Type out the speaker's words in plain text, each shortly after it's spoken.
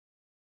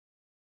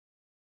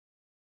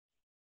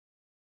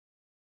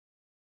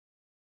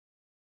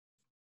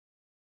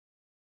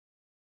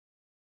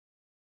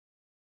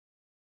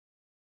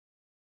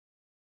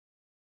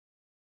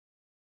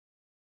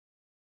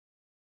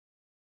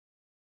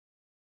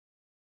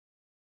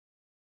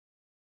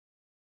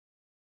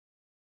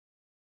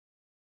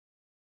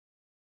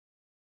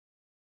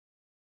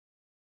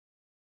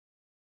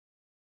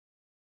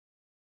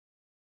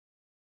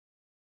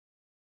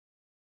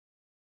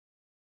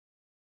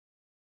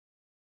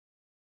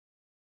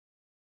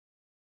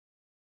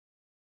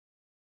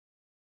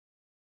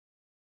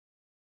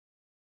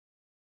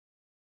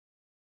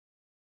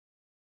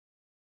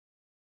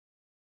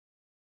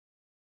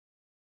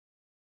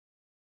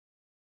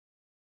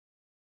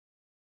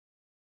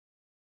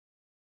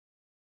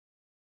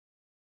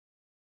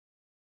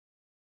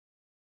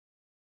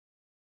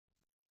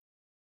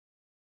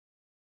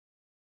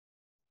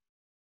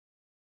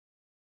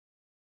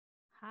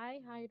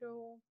Hi,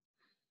 Jairo.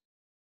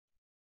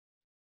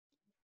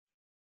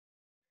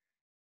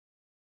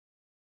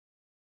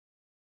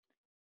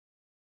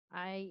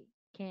 I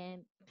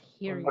can't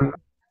hear Hola. you.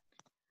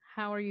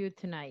 How are you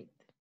tonight?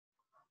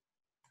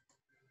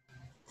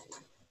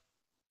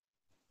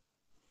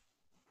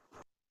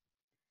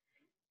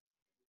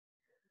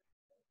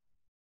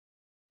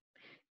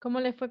 ¿Cómo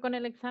le fue con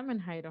el examen,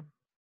 Jairo?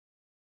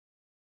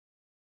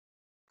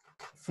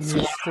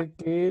 Fíjate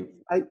que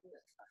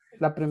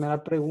la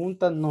primera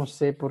pregunta, no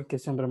sé por qué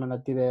siempre me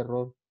la tiré de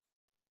error.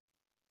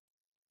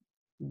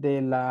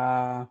 De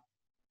la,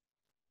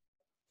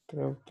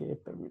 creo que,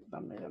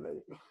 permítame, ya le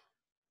digo.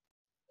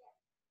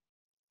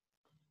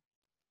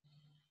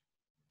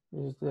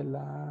 Es de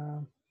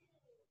la,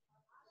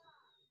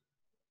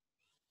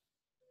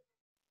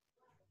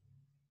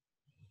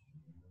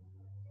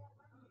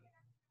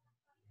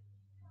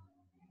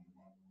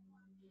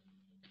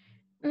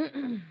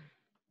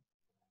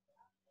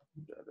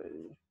 ya le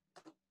digo.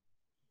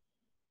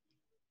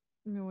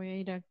 Me voy a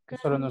ir acá.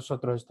 Solo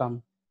nosotros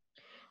estamos.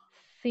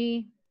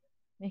 Sí,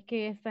 es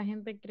que esta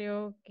gente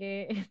creo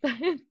que esta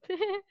gente,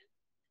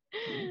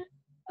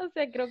 o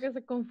sea, creo que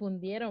se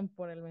confundieron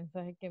por el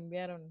mensaje que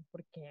enviaron,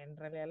 porque en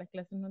realidad las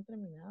clases no han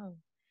terminado.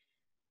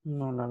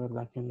 No, la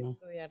verdad que Hay que no.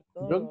 estudiar Yo,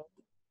 todo.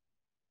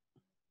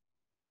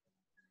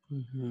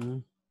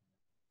 ujú.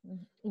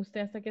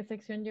 ¿Usted hasta qué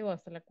sección llegó?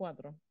 Hasta la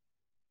 4.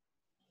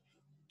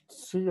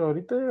 Sí,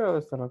 ahorita he llegado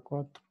hasta la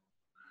 4.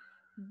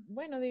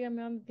 Bueno,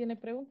 dígame dónde tiene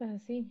preguntas,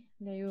 así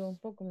le ayudo un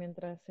poco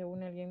mientras se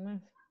une alguien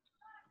más.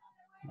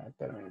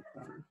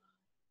 Permítame.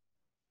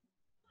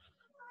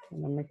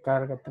 No me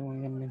carga, tengo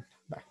en mente.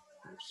 Va,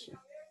 sí.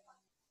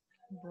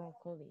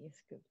 Broccoli is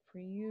good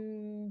for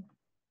you.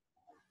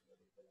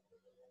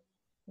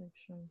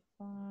 Section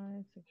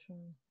 5,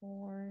 section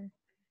 4.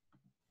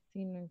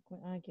 Sí, no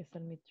aquí está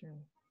el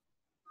midterm.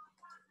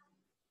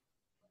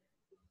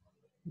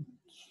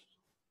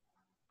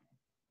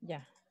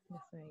 Ya, ya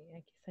estoy.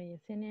 Aquí está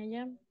Yesenia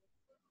ya.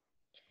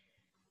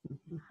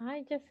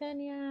 Hi,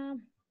 Yesenia.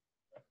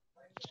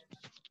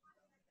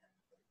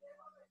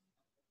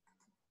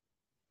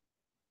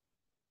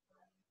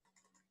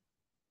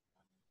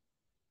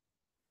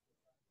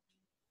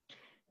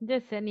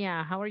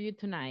 Yesenia, how are you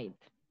tonight?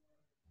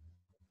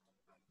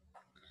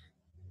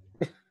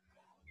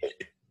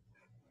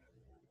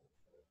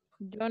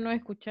 Yo no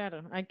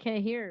escuchar. I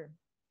can't hear.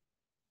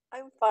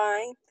 I'm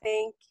fine,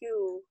 thank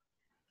you.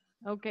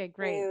 Okay,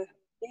 great. And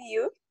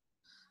you?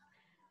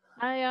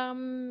 I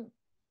am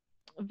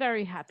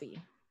very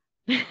happy.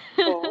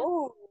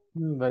 Oh,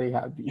 I'm very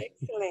happy.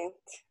 excellent.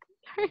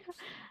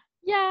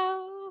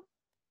 Yeah,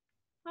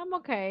 I'm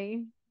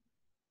okay.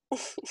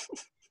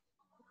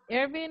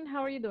 Ervin,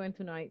 how are you doing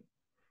tonight?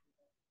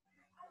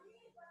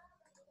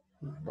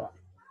 Va.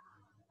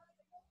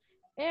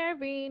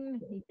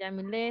 Ervin y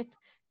Yamilet,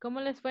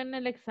 ¿cómo les fue en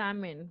el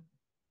examen?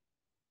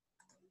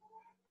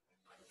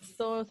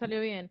 Todo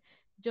salió bien.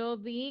 Yo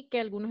vi que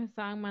algunos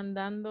estaban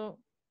mandando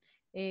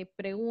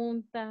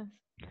preguntas,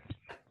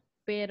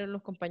 pero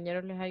los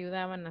compañeros les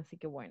ayudaban, así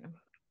que bueno.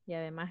 Y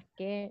además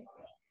que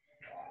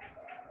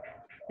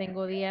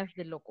tengo días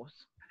de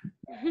locos.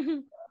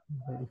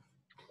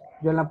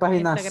 Yo en la En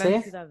página esta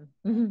gran C ciudad.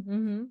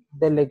 Ujú.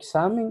 del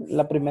examen,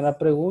 la primera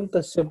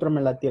pregunta siempre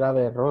me la tira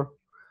de error.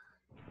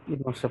 Y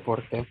no sé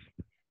por qué.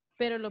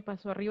 Pero lo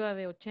pasó arriba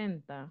de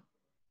 80.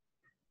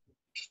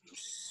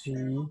 Sí.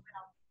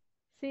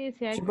 Sí,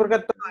 sí hay Sí, como porque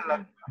toda la...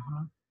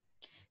 Ajá.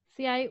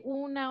 si hay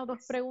una o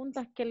dos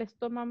preguntas que les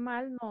toma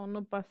mal,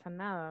 no pasa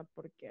nada,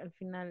 porque al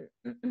final,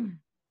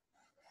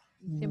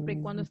 siempre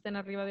y cuando Mm, estén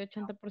arriba de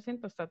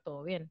 80%, está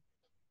todo bien.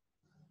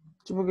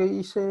 sí, porque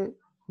hice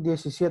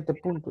 17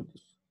 puntos.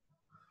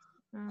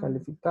 Ah,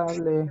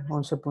 Calificable,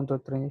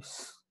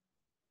 11.3.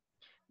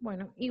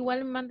 bueno,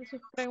 igual mande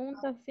sus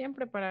preguntas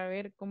siempre para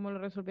ver cómo lo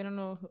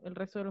resolvieron el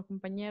resto de los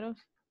compañeros.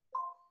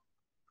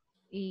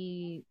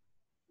 Y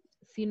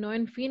si no,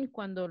 en fin,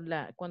 cuando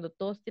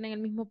todos tienen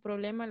el mismo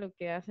problema, lo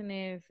que hacen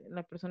es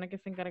la persona que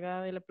está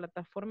encargada de la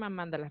plataforma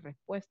manda las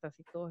respuestas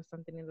y todos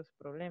están teniendo ese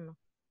problema.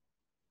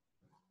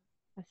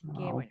 Así que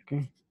Ah, bueno. ok.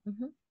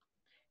 Ujú.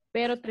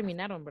 Pero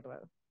terminaron,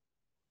 ¿verdad?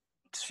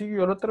 Sí,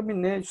 yo lo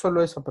terminé,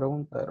 solo esa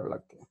pregunta era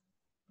la que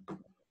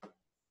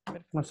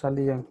me Perfecto.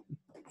 salía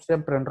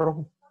siempre en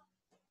rojo.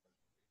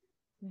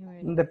 Déjame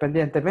ver.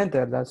 Independientemente,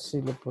 ¿verdad?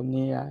 Si le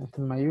ponía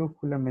en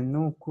mayúscula,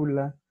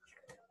 minúscula,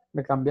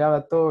 me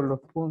cambiaba todos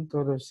los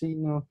puntos, los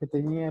signos que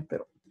tenía,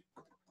 pero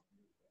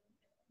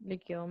Le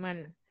quedó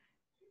mal.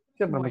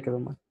 siempre me Bueno, quedó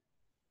mal.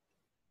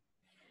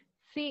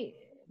 sí,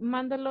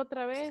 mándalo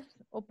otra vez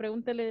o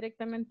pregúntele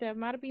directamente a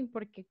Marvin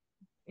porque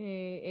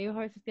ellos a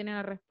veces tienen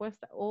la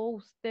respuesta o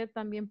usted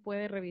también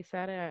puede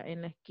revisar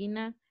en la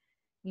esquina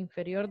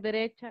inferior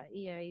derecha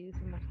y ahí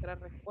dice mostrar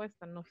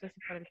respuesta. No sé si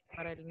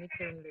para el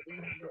midterm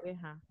lo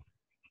deja.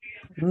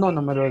 Así No,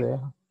 no que me lo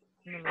deja.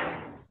 no lo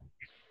deja.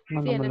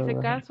 No, Sí, no en me lo ese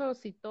deja. caso,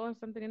 si todos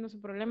están teniendo ese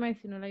problema y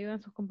si no le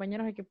ayudan sus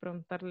compañeros, hay que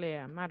preguntarle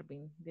a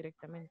Marvin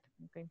directamente.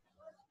 Okay.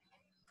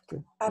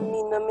 Sí. A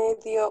mí no me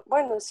dio,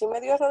 bueno, sí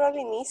me dio error al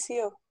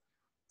inicio,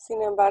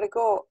 Sin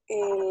embargo,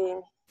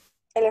 el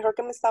error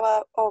que me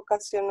estaba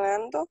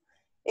ocasionando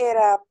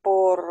era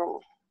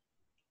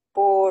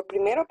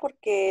primero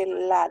porque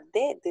la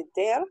D de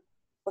there,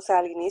 o sea,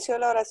 al inicio de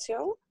la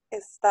oración,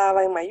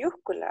 estaba en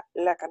mayúscula,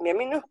 la cambié a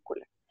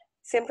minúscula.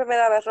 Siempre me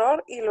daba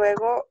error y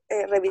luego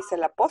revisé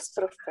el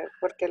apóstrofe,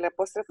 porque el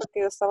apóstrofe que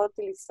yo estaba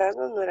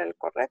utilizando no era el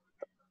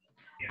correcto.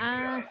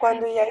 Ah,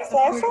 Cuando sí. ya hice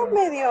eso,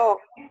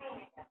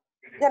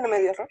 ya no me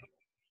dio error.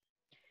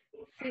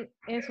 Sí,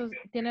 eso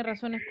tiene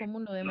razones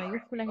común, lo de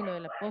mayúsculas y lo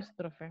del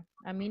apóstrofe.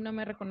 A mí no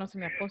me reconoce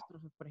mi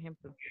apóstrofe, por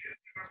ejemplo.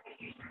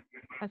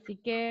 Así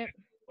que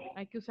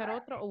hay que usar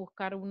otro o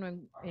buscar uno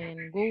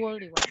en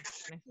Google igual.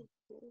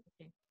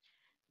 Okay.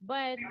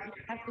 But you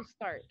have to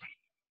start.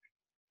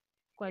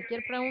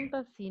 Cualquier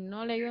pregunta, si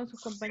no le ayudan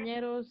sus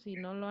compañeros, si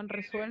no lo han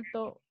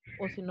resuelto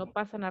o si no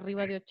pasan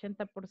arriba de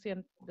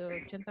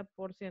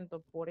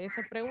 80%, por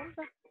esa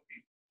pregunta,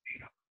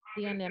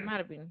 díganle a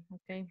Marvin,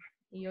 ¿ok?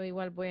 Y yo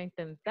igual voy a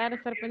intentar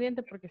estar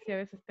pendiente porque sí, a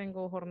veces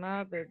tengo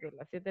jornadas desde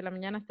las 7 de la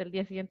mañana hasta el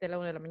día siguiente a la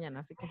 1 de la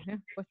mañana, así que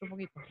cuesta un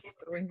poquito,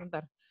 pero voy a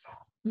intentar.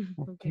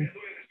 Okay.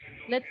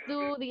 Let's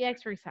do the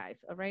exercise,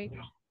 all right?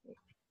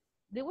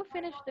 Did we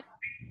finish this?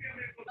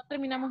 No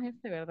terminamos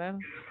este, ¿verdad?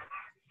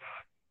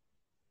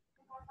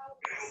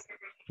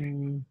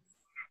 Mm,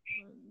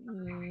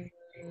 I'm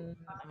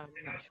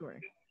not sure.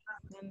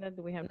 And then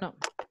do we have, no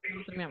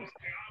terminamos.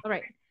 All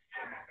right.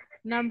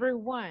 Number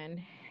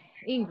 1,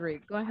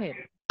 Ingrid, go ahead.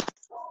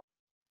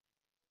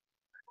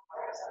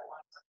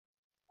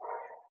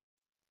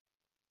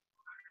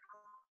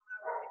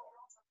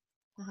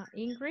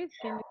 Ingrid,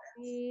 can you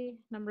see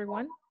number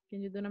 1?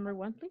 Can you do number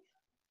 1, please?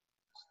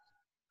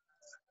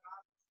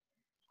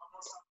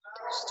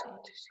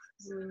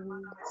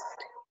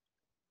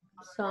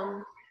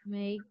 Some.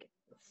 Make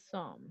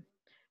some.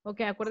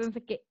 Ok,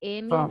 acuérdense que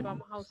any lo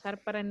vamos a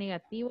usar para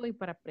negativo y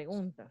para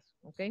preguntas,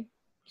 ok?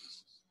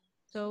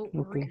 So,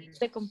 read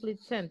the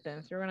complete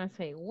sentence. You're going to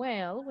say,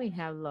 well, we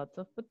have lots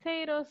of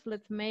potatoes.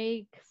 Let's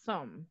make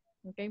some,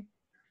 okay?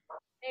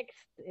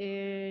 Next,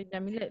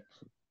 Yamilet.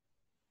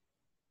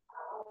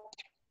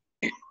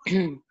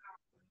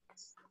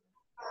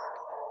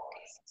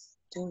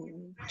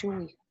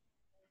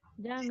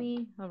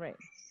 Yami, all right.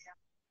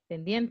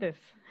 Pendientes.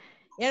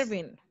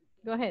 Ervin,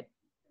 go ahead.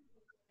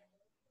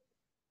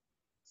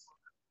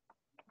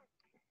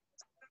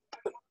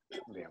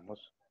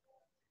 Veamos.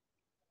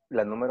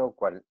 La número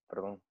cuál,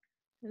 perdón.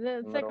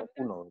 The Número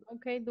second, 1.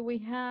 okay, do we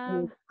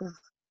have?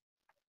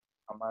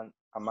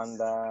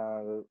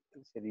 Amanda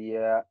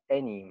sería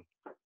any.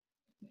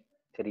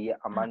 Sería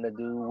Amanda,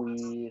 do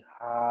we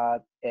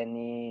have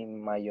any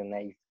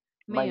mayonnaise?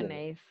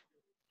 Mayonnaise.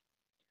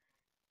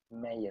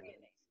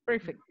 Mayonnaise.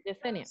 Perfect.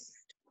 Yesenia.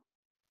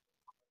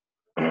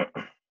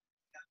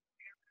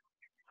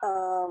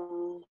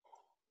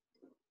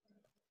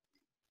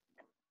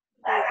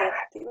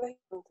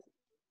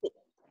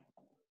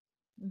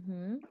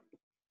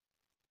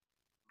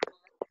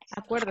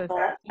 Acuérdate,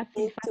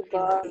 así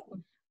fácil.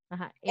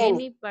 Ajá.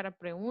 Any para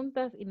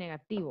preguntas y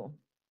negativo.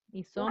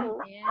 Y son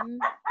en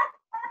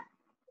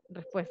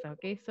respuestas,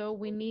 ¿ok? So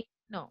we need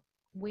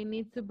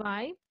to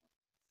buy.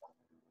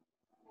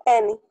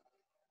 Any.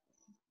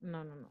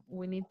 No.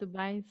 We need to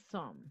buy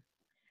some.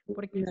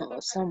 Porque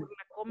Some.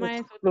 la coma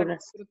es otro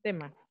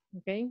tema,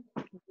 ¿ok?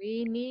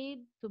 We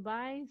need to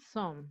buy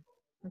some,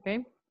 ¿ok?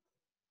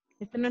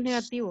 Este no es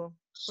negativo,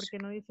 porque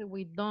no dice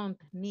we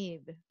don't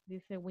need,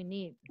 dice we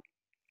need.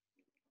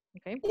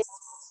 Okay? Yes.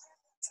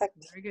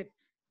 Exactly. Very good.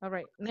 All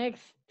right,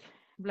 next,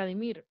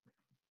 Vladimir.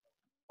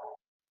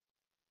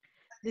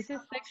 This is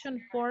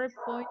section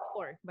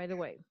 4.4, by the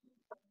way.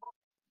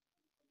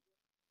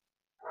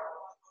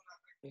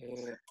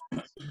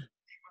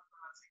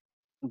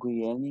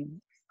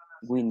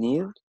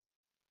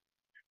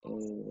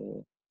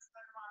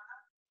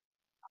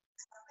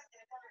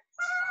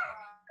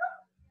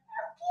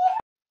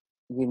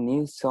 We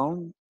need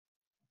some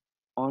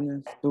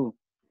onions too.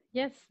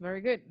 Yes,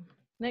 very good.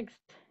 Next.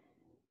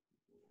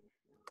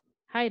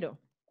 Jairo.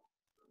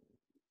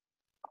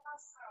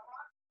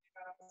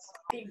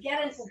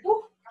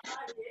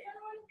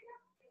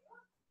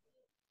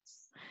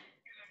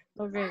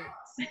 Okay.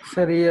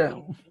 Sería.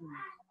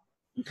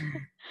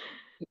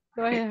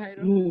 Go ahead,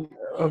 Jairo.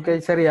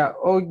 Ok, sería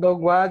I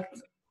don't want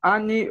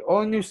any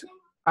onions.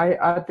 I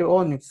add the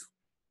onions.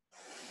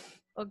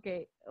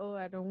 Okay. Oh,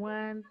 I don't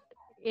want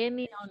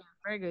any onion.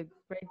 Very good.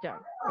 Great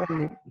job.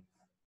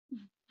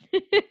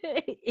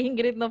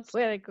 Ingrid no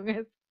puede con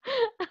eso.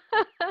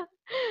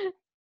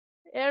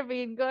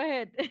 Ervin, go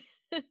ahead.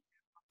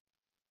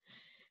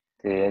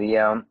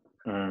 Sería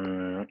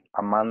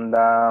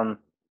Amanda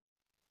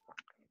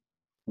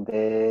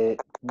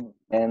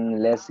and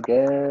let's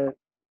get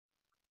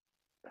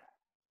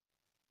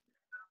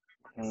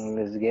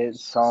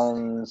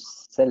some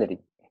celery.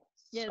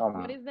 Yes,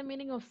 Some. what is the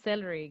meaning of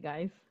celery,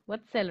 guys?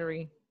 What's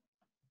celery?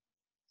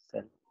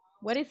 Celery.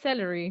 What is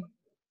celery?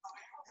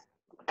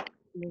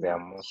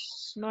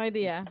 Veamos. No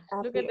idea.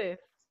 Look at this.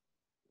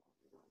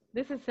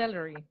 This is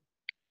celery.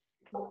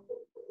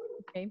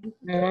 Okay.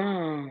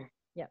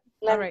 Yeah.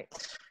 All right.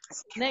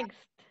 Next,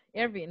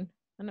 Ervin.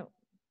 Oh, no,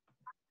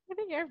 I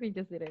think Ervin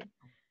just did it.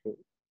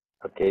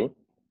 Okay.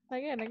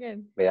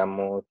 Again.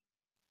 Veamos.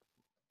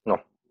 No.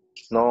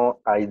 No,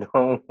 I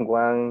don't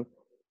want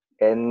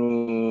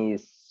any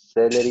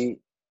celery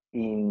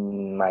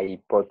in my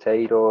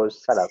potato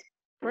salad.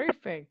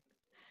 Perfect.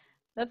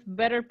 That's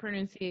better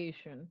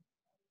pronunciation.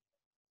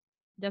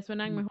 Ya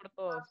suenan mejor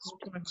todos.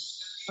 Mucho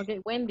mejor. Okay,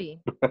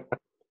 Wendy.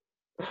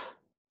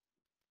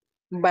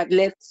 But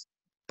let's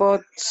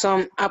put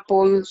some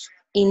apples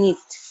in it.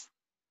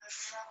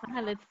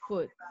 Let's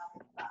put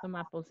some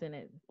apples in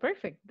it.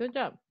 Perfect. Good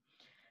job.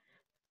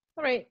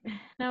 All right.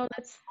 Now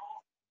let's,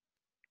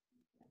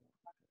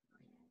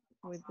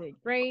 with the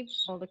great,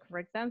 all the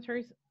correct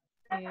answers.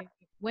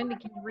 Wendy,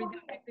 can you read the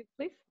objective,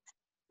 please?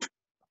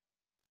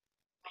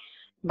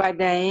 By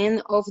the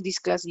end of this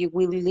class, you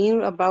will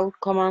learn about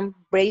common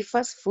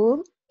breakfast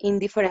food in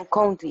different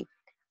countries.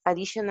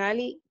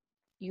 Additionally,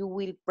 you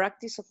will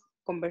practice a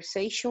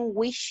conversation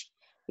which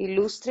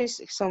illustrates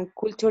some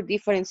cultural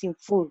difference in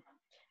food.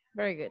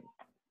 Very good.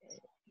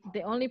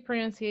 The only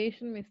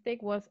pronunciation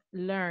mistake was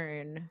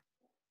learn.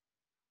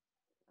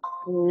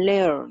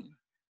 Learn.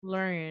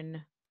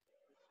 Learn.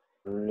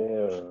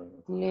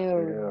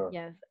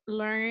 Yes,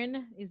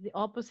 learn is the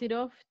opposite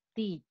of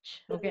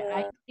teach. Okay,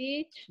 I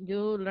teach, you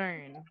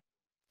learn.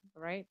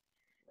 All right.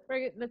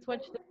 Very good. Let's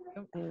watch the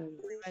video.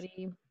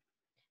 Everybody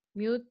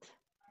mute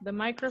the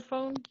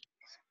microphone.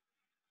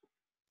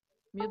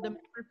 Mute the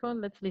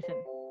microphone. Let's listen.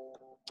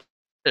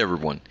 Hey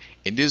everyone,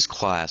 in this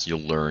class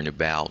you'll learn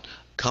about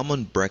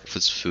common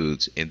breakfast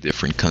foods in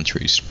different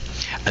countries.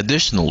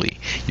 Additionally,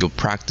 you'll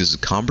practice a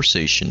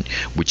conversation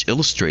which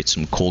illustrates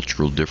some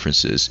cultural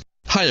differences.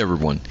 Hi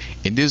everyone,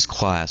 in this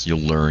class you'll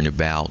learn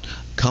about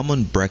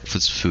common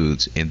breakfast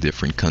foods in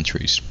different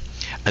countries.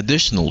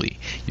 Additionally,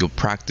 you'll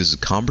practice a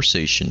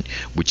conversation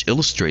which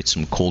illustrates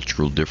some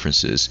cultural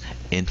differences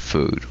in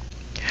food.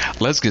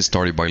 Let's get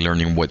started by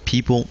learning what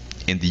people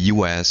in the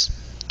US,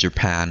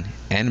 Japan,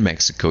 and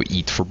Mexico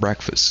eat for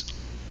breakfast.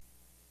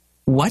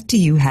 What do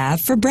you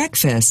have for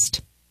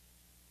breakfast?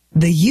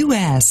 The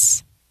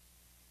U.S.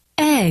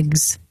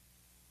 Eggs,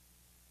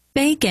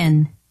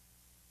 bacon,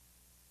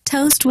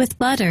 toast with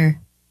butter,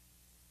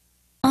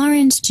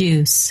 orange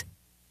juice,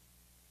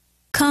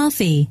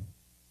 coffee,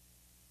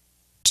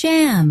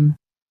 jam,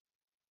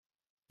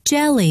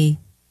 jelly.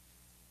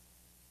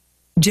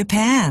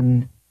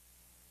 Japan.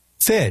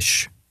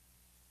 Fish,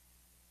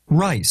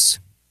 rice,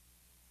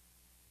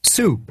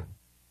 soup,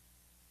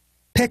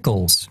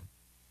 pickles,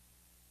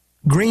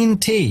 green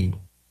tea.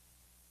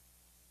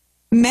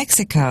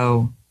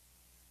 Mexico.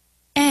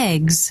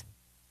 Eggs,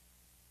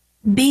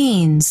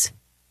 beans,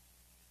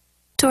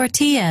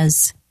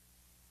 tortillas,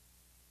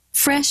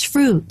 fresh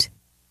fruit,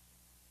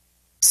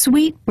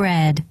 sweet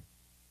bread,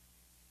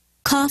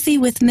 coffee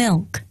with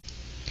milk.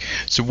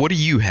 So what do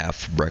you have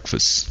for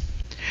breakfast?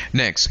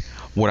 Next,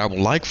 what I would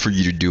like for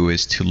you to do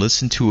is to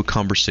listen to a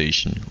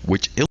conversation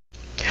which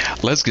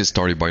Let's get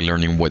started by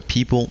learning what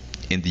people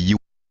in the U.S.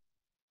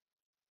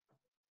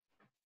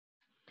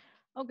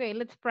 Okay,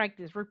 let's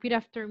practice. Repeat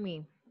after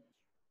me.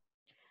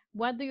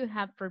 What do you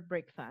have for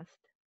breakfast?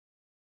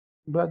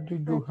 What do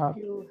you have?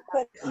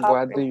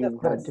 What do you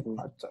have for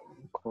breakfast?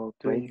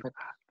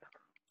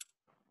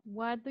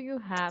 What do you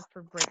have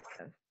for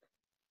breakfast?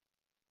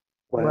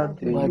 What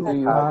do What do you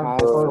you have have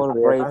for for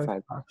breakfast?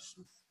 breakfast?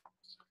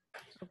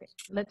 Okay,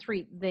 let's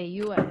read. The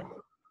U.S.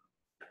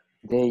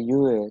 The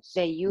U.S.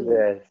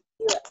 Yes.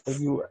 The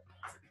U.S.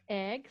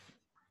 Eggs,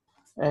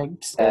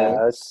 Eggs,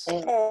 Eggs,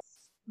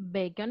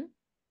 bacon,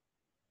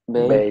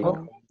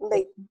 Bacon,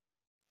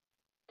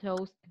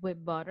 toast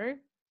with butter.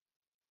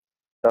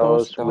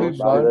 toast toast with with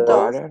butter,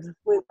 butter,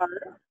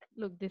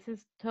 Look, this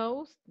is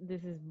toast,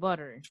 this is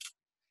butter.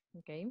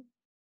 Okay.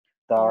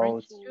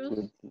 toast Juice,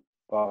 with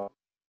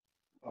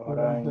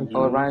orange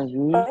orange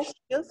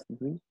juice,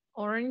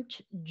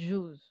 orange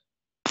juice,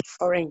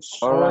 orange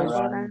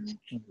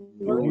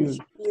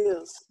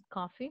juice,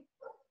 coffee.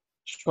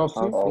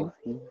 coffee, coffee,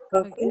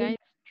 Okay, guys,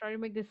 try to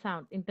make this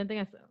sound.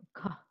 Intenten eso.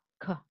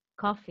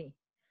 Coffee.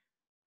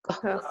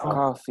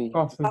 coffee,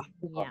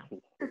 Yeah.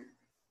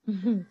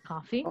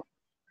 Coffee.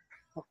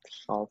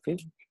 coffee,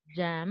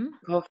 Jam.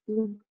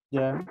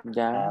 jam,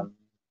 jam,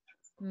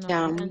 No,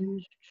 Jam.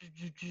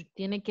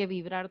 tiene que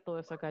vibrar todo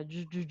eso acá.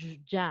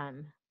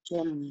 Jam.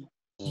 jam,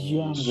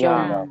 jam,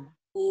 jam,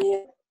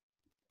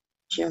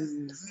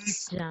 Jam.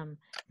 jam,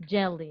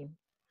 Jelly.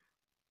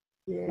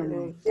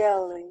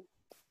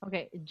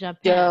 Okay, Japan.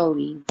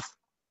 jelly,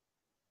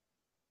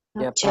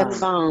 Japan,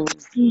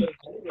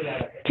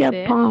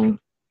 Japan.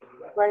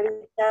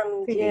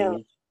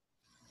 fish,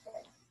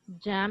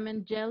 Jam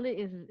and jelly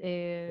is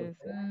yeah,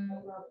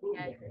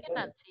 you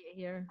cannot see it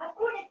here.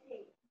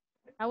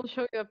 I will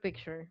show you a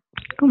picture.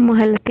 Como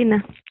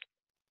gelatina.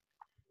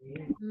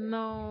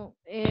 No,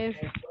 I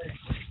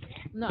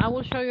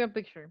will show you a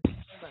picture.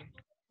 Hold on.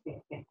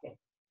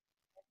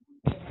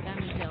 Jam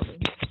and jelly.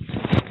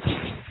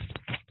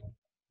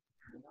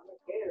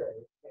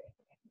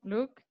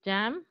 Look,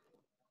 jam,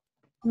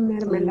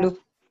 look,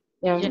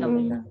 jam,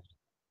 jelly.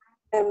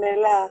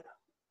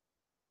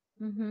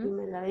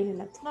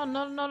 No,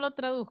 no lo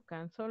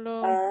traduzcan,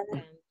 solo Ah,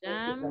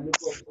 jam,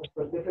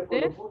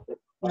 this,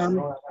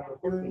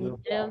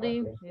 jelly,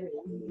 is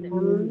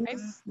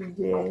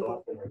this, right?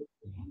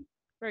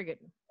 Very good.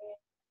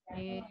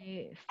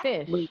 Fish,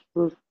 Fish.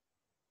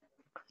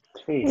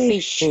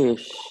 Fish.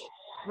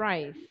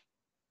 rice,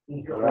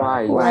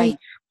 Rice.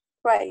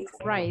 rice.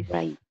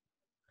 rice,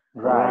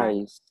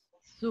 Rice.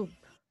 soup,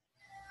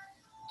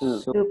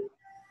 Soup.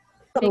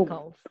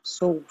 pickles,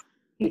 Soup.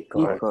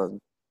 Pickle.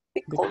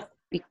 Pickle.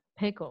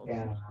 pickles,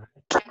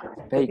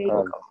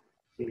 Pickle.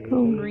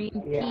 green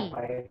tea.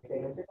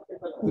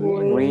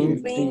 Green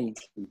Green tea.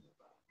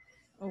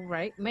 All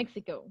right,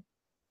 Mexico.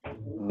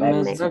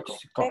 Mexico.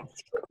 Mexico.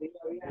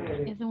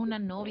 Esa es una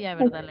novia,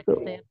 ¿verdad? La que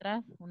está ahí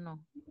atrás, ¿o no?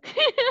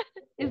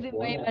 Is it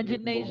my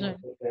imagination?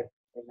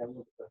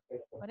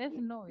 Parece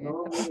novia.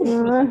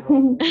 Una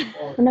All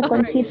right.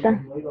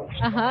 conchita.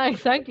 Ajá,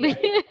 exactly.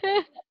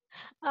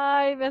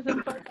 Ay, me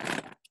hacen falta.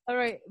 All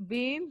right,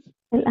 beans,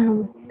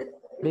 Beans.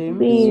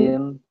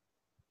 Bean.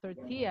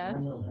 tortillas,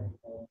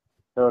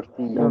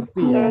 Tortilla.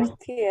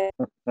 Tortilla.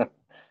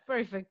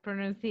 perfect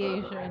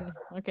pronunciation.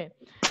 Okay.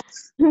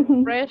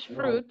 Fresh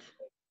fruit,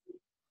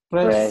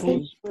 Fresh Fresh.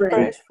 fruit.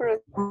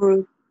 Fresh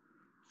fruit.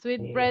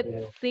 sweetbread,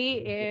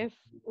 sí es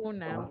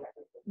una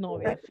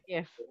novia, sí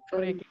es.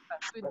 Porque aquí está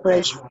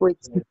Fresh sweetbread,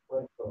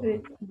 fruit.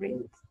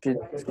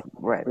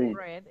 Bread.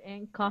 bread,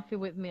 and coffee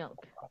with milk.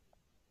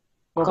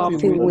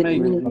 Coffee with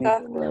milk.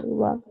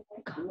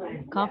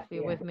 Coffee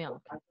with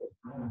milk.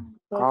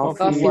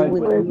 Coffee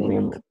with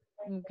milk.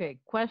 Okay,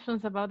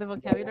 questions about the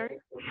vocabulary?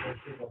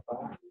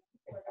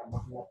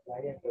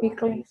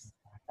 Pickles.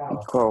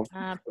 Pickle.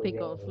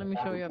 Pickles. Let me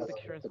show you a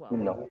picture as well.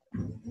 No.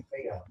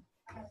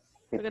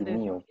 Look at this.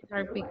 Pepinillo. These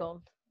are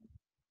pickles.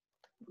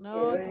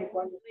 No.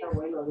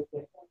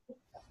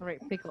 All right,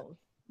 pickles.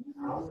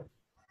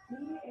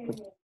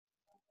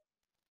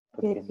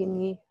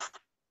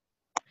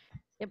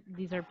 Yep,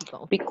 these are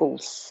pickles.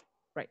 Pickles.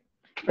 Right.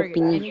 Very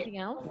good. Pepinillo. Anything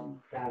else?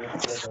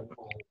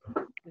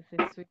 This is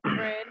sweet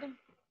bread.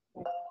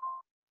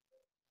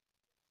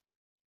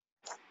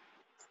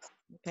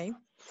 Okay.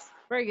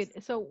 Very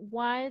good. So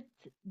what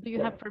do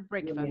you have for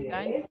breakfast,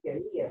 guys?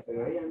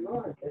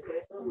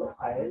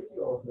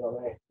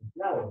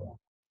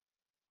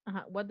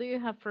 What do you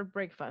have for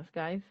breakfast,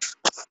 guys?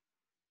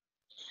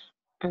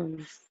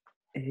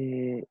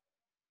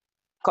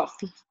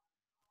 Coffee.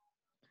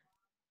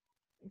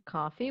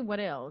 Coffee. What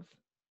else?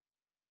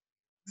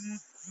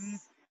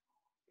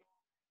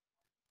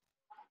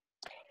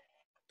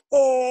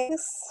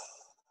 Eggs.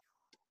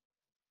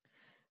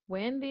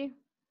 Wendy.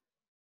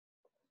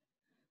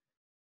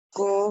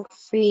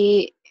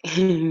 Coffee.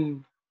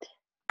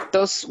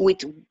 Toast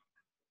with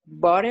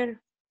butter.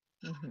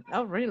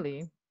 Oh,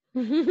 really?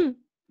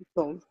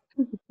 So,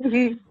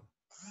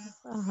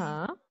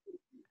 Uh-huh.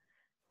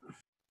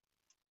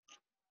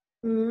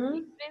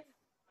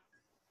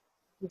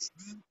 it's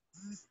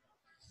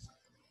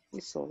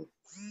all.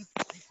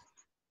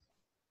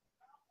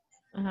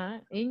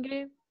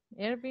 Ingrid,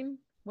 Ervin,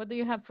 what do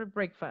you have for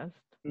breakfast?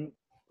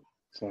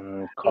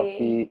 Some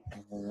coffee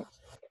and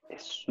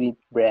sweet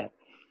bread.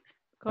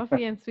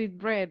 Coffee and sweet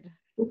bread.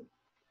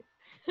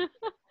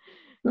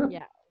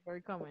 Yeah,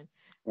 very common.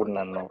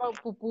 Una What no. about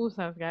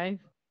pupusas, guys?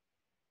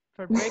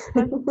 For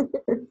breakfast?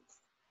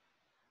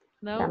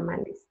 No?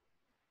 Tamales.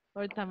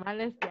 Or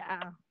tamales?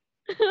 Yeah.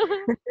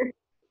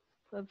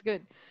 That's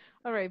good.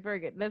 All right, very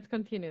good. Let's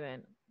continue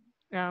then.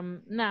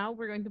 Now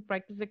we're going to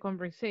practice the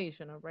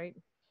conversation, all right?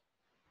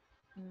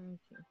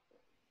 Okay.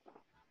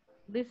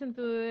 Listen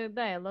to the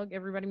dialogue.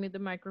 Everybody mute the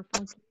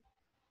microphone.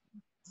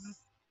 Here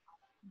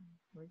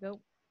we go.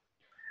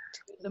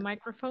 The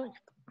microphone.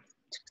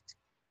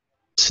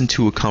 Listen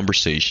to a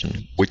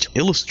conversation which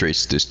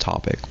illustrates this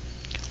topic.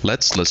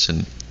 Let's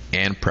listen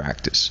and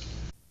practice.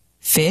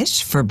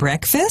 Fish for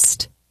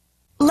breakfast?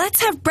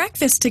 Let's have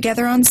breakfast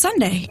together on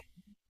Sunday.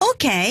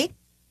 Okay,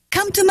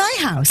 come to my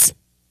house.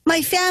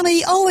 My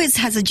family always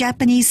has a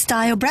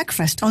Japanese-style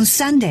breakfast on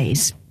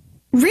Sundays.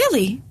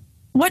 Really?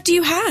 What do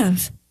you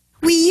have?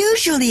 We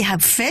usually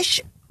have fish,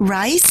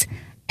 rice,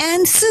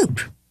 and soup.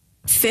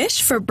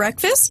 Fish for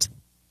breakfast?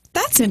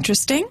 That's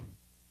interesting.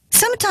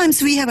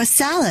 Sometimes we have a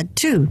salad,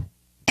 too.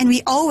 And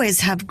we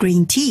always have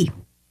green tea.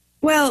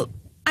 Well,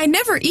 I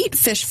never eat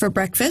fish for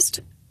breakfast,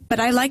 but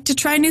I like to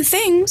try new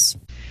things.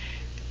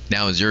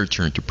 Now it's your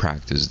turn to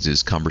practice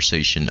this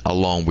conversation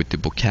along with the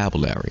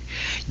vocabulary.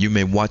 You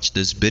may watch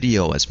this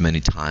video as many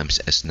times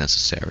as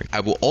necessary. I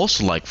would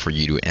also like for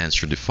you to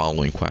answer the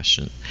following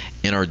question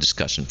in our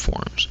discussion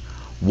forums.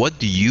 What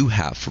do you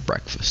have for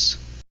breakfast?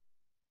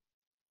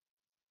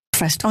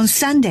 Breakfast on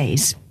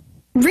Sundays.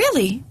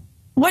 Really?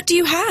 What do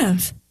you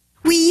have?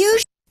 We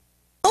usually...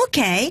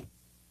 Okay,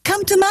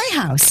 come to my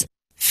house.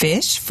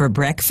 Fish for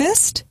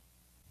breakfast?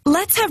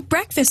 Let's have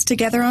breakfast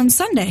together on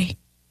Sunday.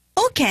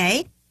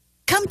 Okay,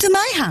 come to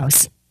my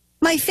house.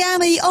 My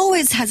family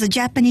always has a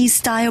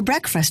Japanese-style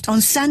breakfast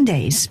on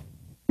Sundays.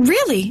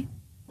 Really?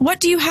 What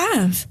do you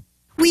have?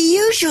 We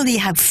usually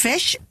have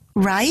fish,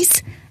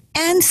 rice,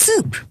 and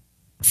soup.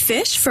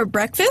 Fish for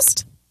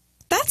breakfast?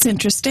 That's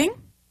interesting.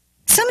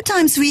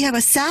 Sometimes we have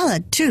a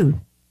salad too,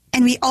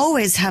 and we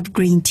always have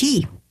green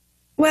tea.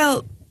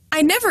 Well,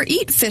 I never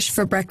eat fish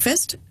for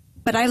breakfast,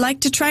 but I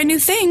like to try new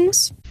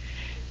things.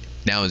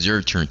 Now it's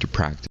your turn to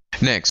practice.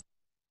 Next,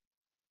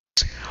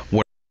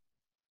 what?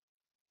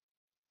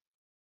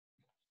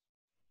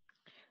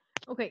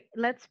 Okay,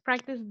 let's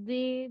practice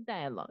the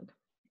dialogue.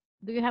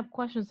 Do you have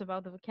questions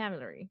about the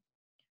vocabulary?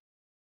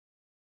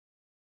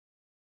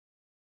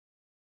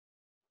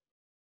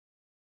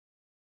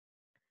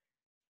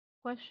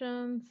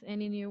 Questions?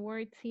 Any new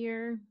words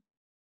here?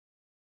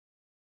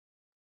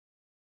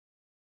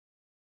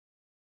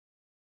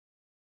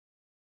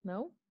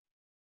 No?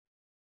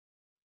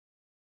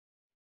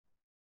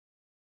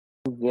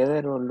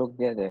 Together or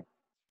together?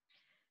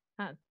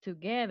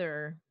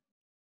 Together.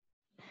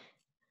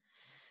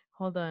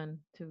 Hold on.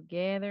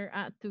 Together.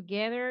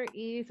 Together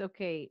is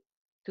okay.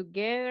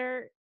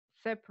 Together,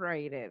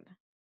 separated.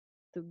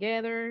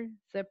 Together,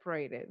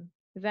 separated.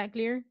 Is that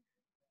clear?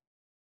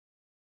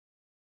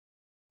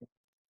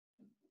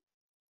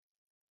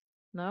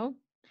 No?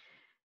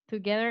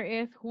 Together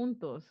is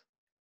juntos.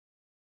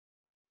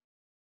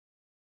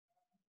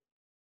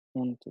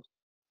 Juntos.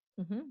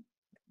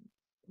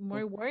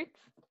 More words?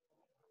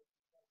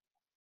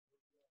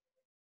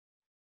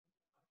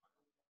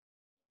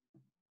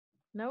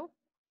 No?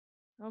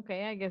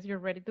 Okay, I guess you're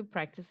ready to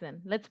practice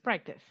then. Let's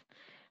practice.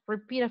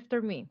 Repeat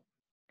after me.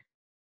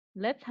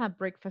 Let's have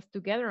breakfast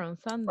together on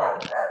Sunday.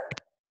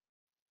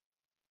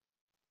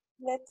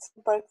 Let's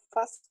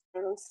breakfast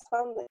on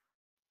Sunday.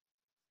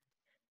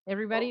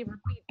 Everybody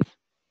repeat.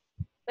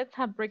 Let's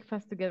have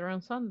breakfast together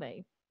on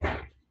Sunday.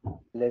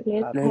 Let's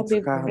Let's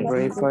have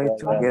breakfast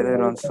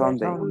together on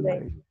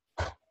Sunday.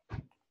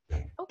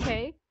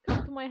 Okay,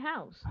 come to my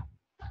house.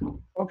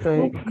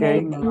 Okay,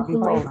 Okay, come to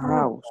my my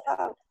house.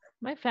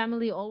 My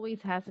family always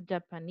has a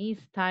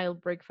Japanese style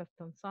breakfast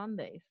on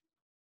Sundays.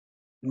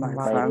 My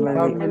my family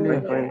family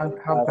prefers has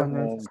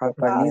happened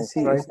Japanese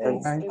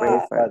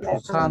breakfast breakfast.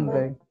 on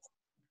Sunday.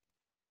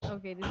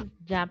 Okay, this is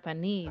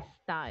Japanese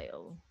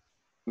style.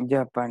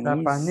 Japanese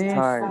Japanese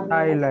style.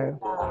 style.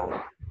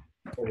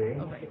 All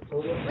right.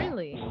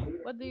 Really?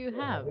 What do you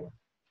have?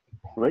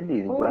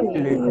 Really?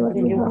 Really, what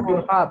do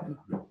you have?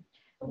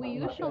 We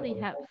usually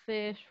have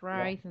fish,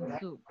 rice, and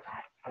soup.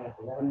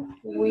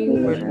 We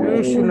Well,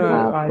 usually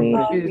I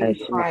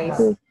eat Rice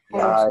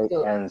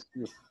and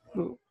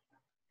soup.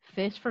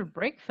 Fish for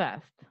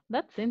breakfast.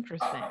 That's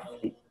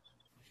interesting.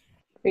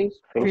 fish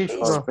fish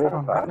for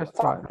for breakfast.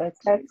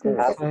 breakfast.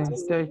 That's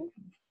And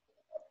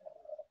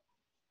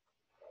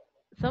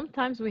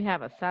Sometimes we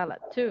have a salad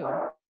too.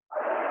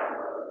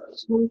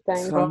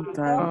 sometimes.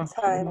 sometimes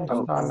salad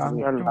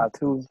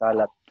too.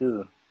 salad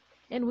too.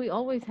 And we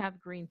always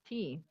have green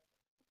tea.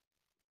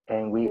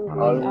 And we We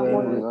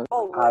always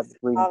have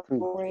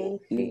green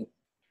tea.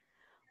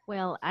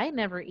 Well, I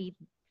never eat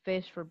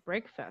fish for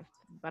breakfast,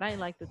 but I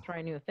like to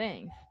try new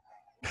things.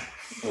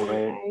 I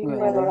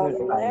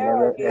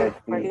never ate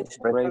fish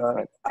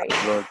breakfast,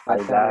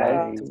 but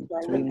I like to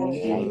drink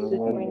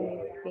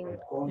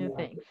New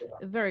things.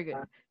 Very good.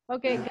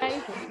 Okay,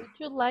 guys, would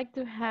you like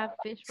to have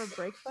fish for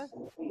breakfast?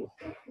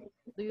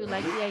 Do you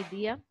like the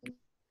idea?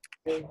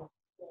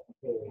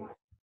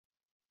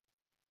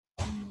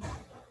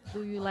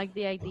 Do you like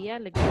the idea?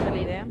 ¿Le gusta la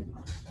idea?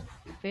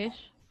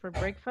 Fish for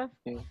breakfast?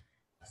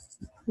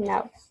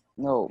 No.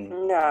 No.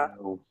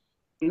 No.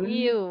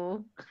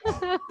 Ew.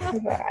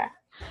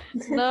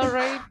 No,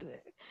 right?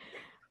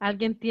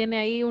 Alguien tiene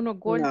ahí unos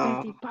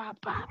golpes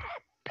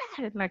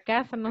y en la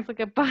casa, no sé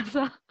qué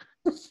pasa.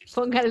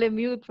 Póngale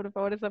mute, por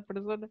favor, esa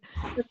persona.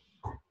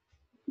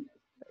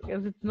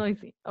 Because it's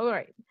noisy. All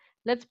right,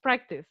 let's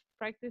practice.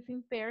 Practice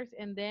in pairs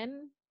and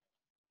then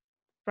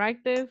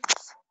practice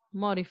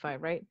modify,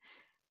 right?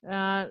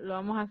 Lo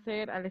vamos a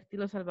hacer al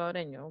estilo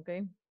salvadoreño, ¿ok?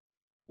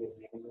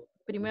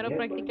 Primero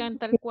practican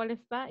tal cual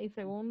está y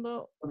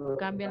segundo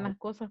cambian las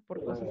cosas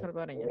por cosas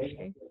salvadoreñas,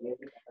 ¿ok?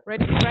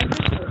 Ready to practice?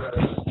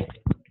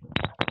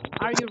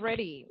 Are you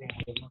ready?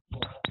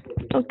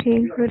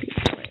 Okay, ready.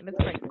 All right, let's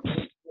practice.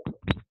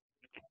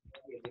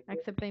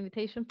 Accept the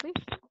invitation, please.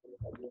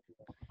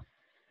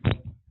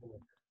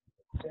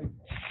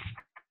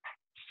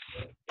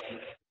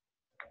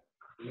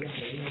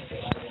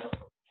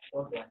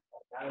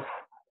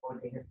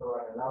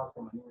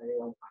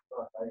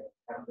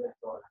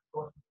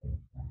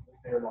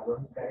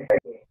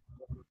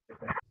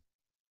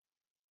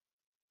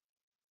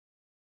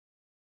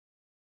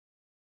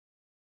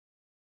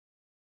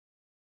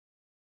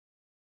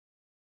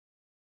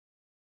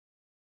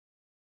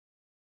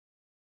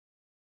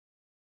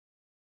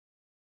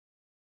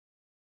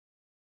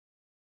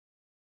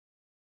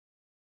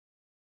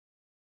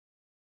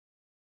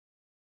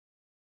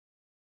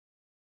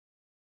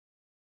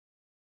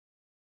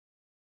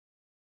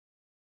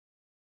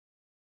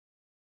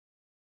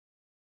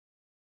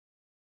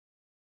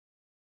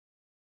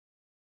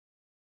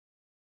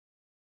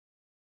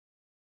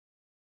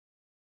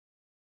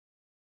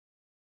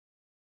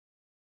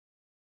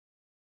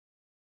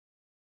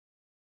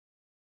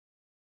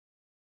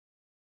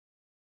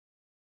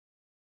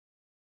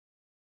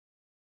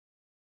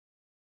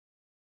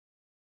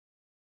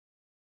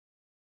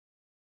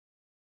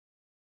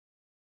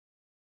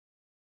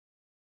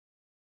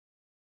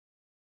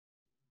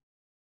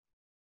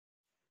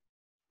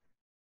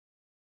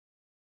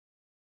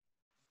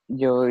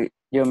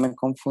 Yo me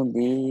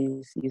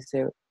confundí,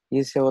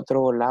 hice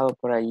otro volado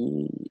por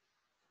ahí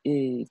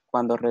y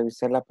cuando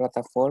revisé la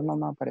plataforma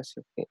me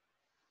pareció que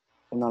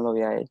no lo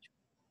había hecho.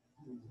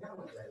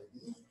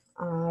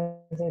 Ah,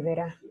 de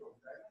veras.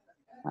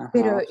 Ajá,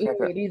 Pero, o sea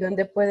que ¿y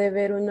dónde puede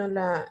ver uno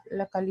la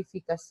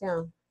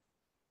calificación?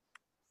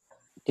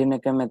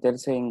 tiene que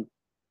meterse en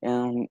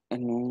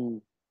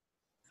un,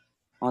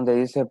 donde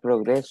dice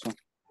progreso.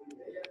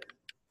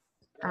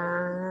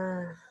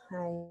 Ah,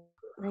 ahí.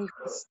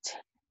 Breakfast.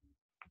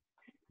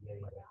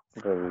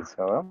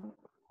 Revisó.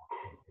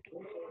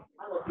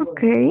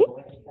 Ok,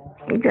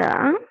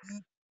 ya.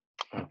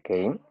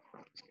 Ok.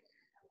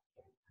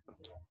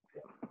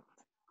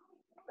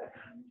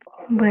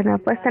 Bueno,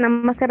 pues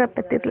tenemos que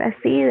repetirla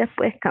así y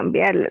después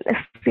cambiarle el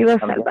estilo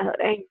Cambia.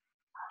 salvadoreño.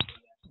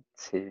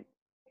 Sí.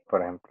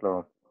 Por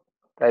ejemplo,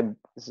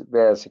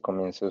 vea si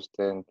comienza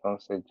usted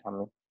entonces,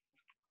 Yami.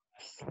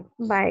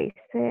 Bye.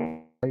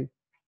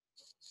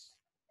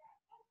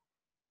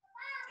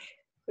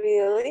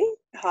 Really?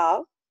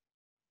 How?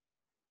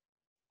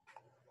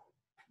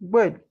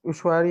 Well,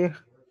 usually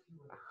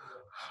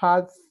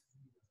had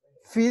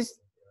fish,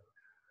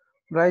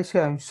 rice,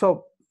 and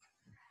soup.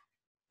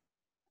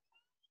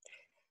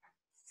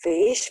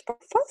 Fish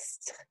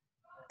breakfast?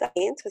 That's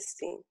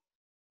interesting.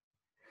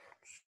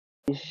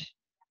 Fish,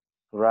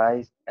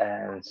 rice,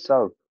 and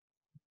soup.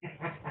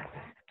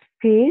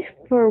 Fish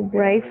for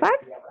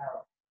breakfast?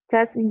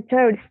 That's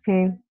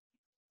interesting.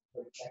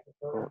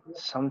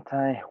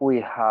 Sometimes we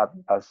have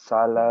a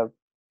salad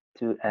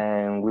too,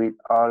 and we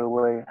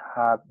always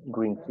have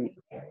green tea.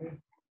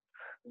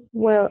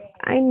 Well,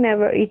 I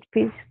never eat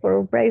fish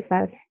for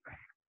breakfast,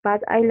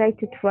 but I like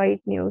to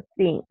try new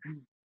things.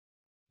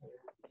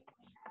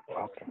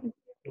 Okay.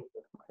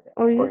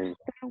 Oye, Pues,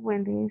 está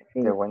Wendy,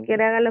 sí. de Wendy.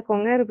 ¿Quiere hágalo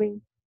con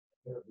Erwin?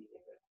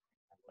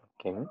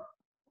 Okay.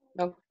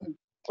 Okay.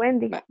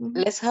 Wendy.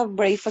 Let's have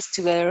breakfast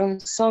together on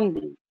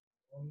Sunday.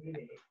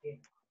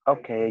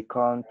 Okay,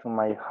 come to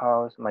my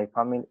house. My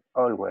family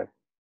always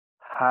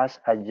has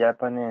a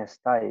Japanese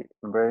style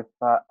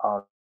breakfast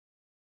on.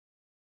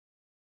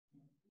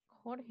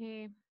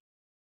 Jorge.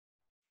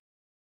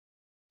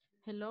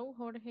 Hello,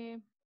 Jorge.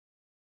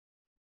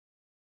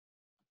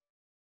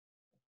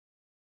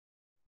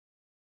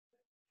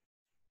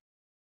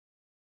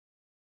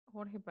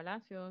 Jorge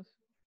Palacios.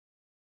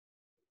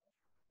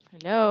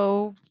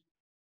 Hello.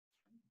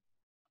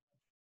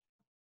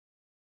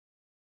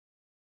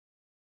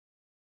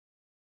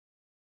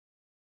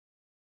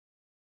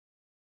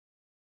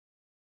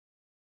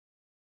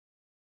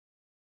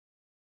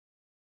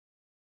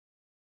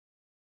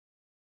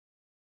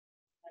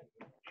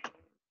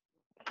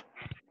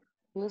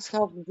 Let's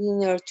have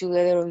dinner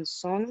together on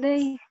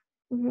Sunday.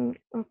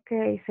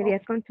 Okay, sería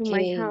come to my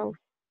Okay. house.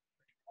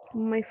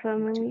 My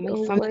family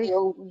My family always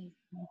always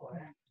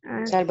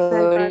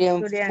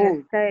Salvadorian Salvadorian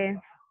food.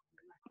 style.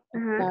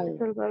 Style.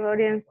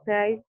 Salvadorian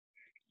style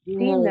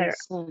Dinner on dinner on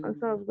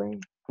Sunday. Sunday.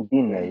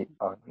 Dinner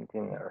on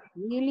dinner.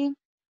 Really?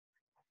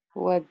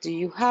 What do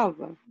you have?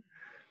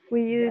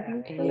 We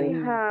usually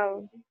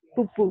have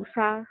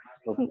pupusas,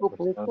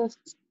 Pupusas and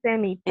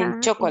semitas,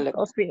 and chocolate.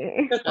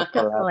 coffee. Chocolate,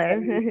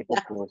 Chocolate.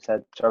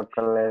 pupusa,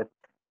 chocolate.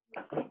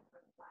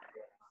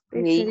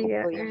 Hijo,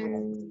 Sería, pues,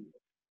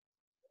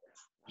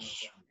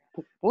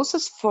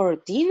 pupusas for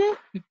dinner?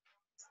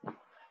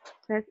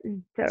 that's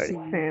Sí,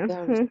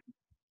 interesting.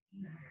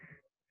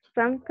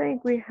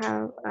 Sometimes we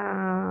have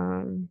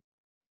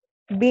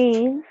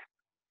beans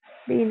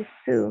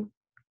too,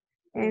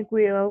 and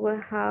we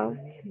always have,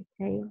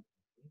 okay,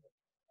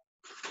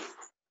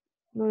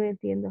 no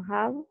entiendo,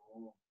 have.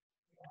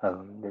 ¿A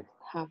dónde?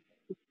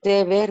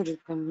 Té verde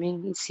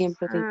también, y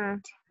siempre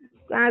Green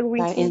la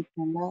tea.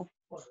 ensalada.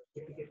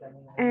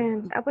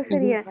 And pues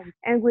sería,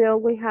 and we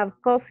always have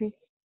coffee.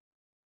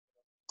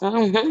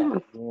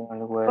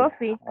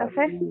 Coffee,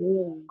 café.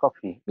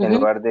 Coffee, en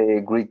lugar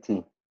de green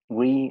tea.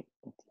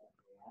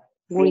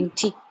 Green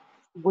tea.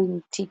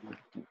 Green tea.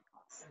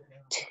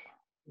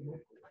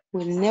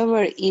 We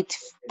never eat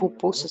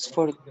pupusas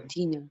for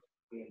dinner,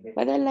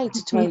 but I like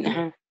to try.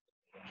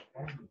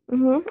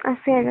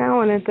 Así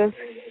hagámoslo entonces.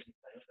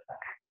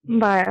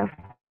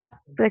 Vaya,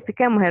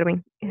 practiquemos,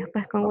 Erwin. Y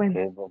después con Wendy.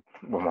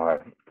 Vamos a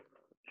ver.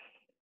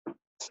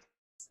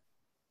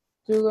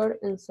 Sugar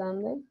and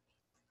Sunday.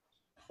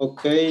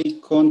 Okay,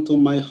 come to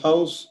my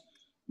house.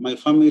 My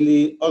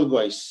family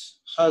always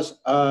has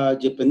a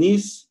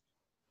Japanese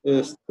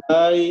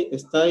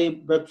style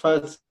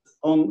breakfast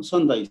on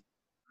Sundays.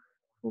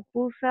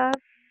 Pupusas,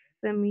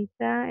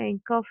 semita,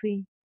 and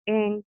coffee,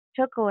 and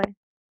chocolate.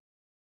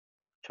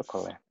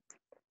 Chocolate.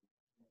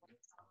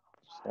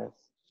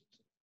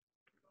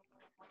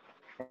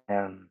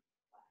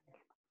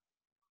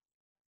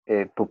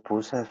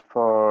 Pupusas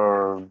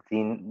for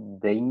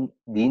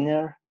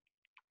dinner.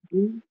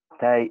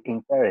 They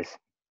interest.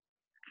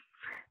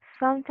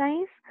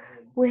 Sometimes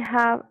we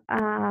have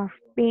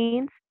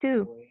beans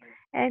too,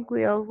 and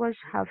we always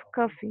have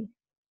coffee.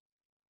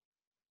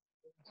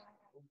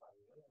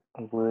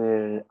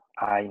 Well,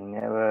 I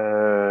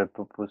never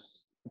pupusas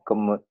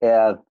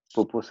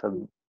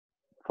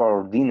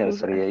For dinner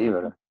sería ahí,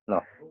 ¿verdad?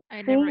 No.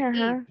 I Sí, never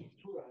ajá.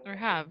 eat or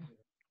have.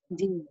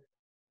 Dinner.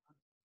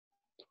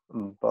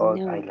 But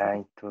No. I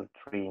like to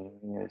drink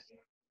news.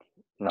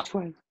 No.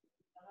 Try.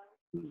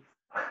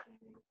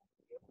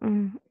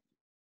 Mm.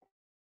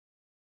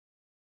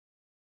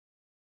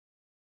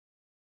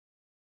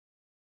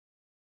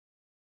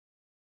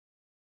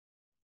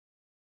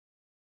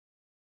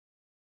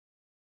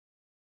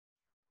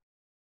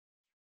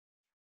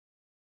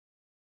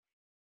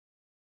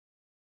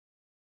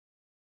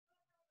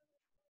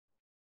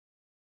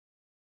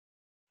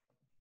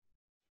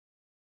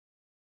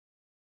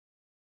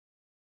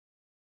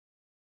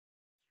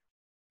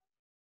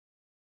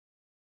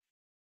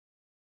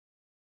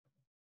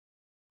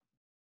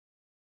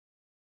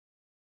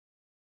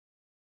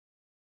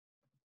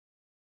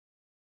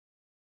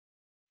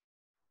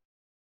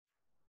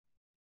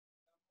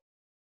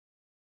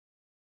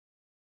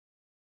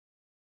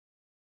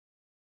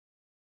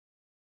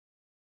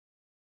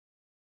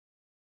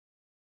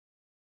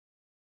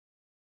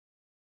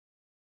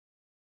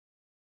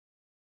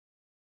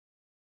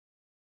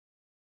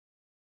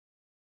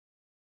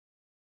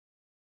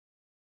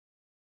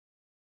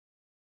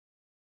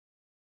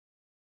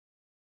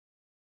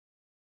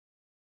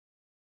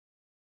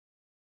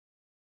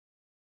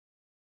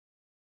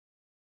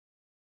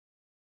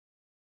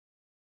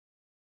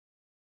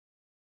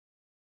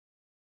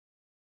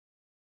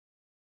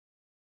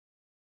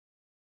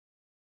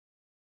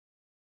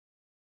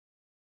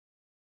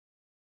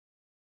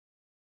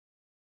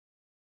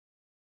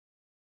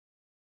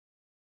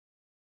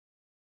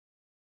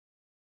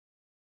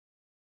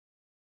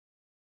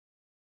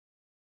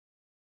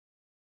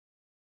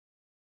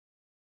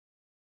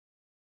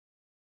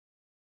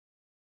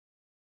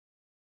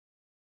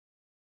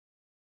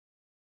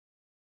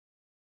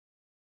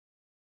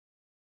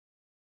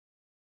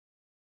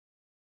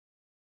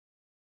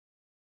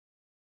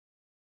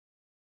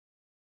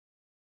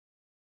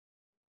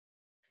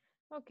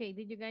 Okay,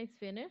 did you guys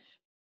finish?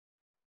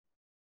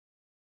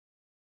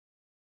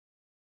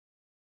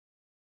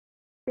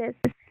 Yes.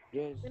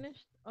 Yes.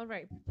 Finished? All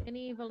right.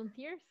 Any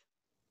volunteers?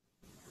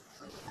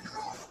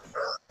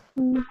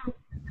 Mm.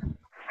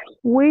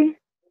 We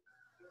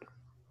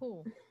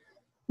Who?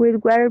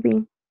 with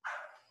Werby.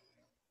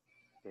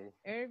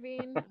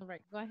 Irving. All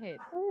right, go ahead.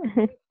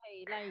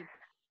 Okay, lights,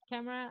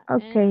 camera,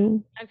 and Okay.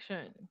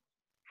 action.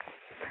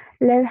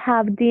 Let's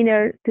have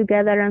dinner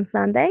together on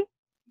Sunday.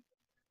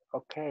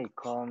 Okay,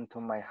 come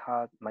to my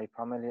house. My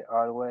family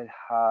always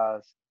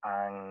has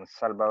an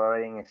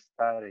Salvadorian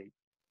style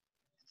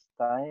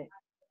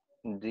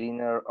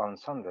dinner on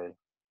Sunday.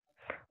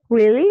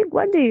 Really?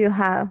 What do you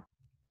have?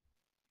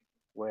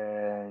 We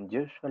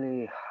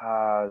usually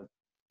have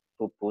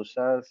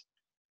pupusas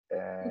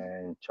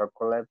and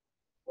chocolate.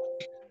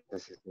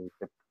 This is the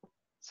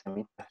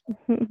semita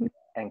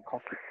and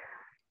coffee.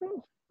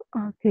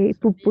 Okay,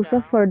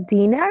 pupusa for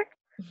dinner?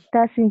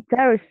 That's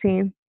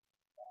interesting.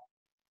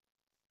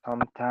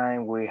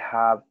 Sometimes we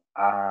have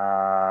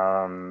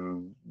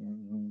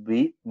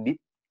beef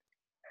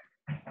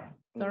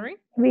Sorry?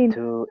 Beans.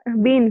 to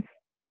Beans.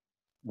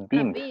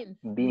 beam Beans.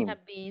 We beam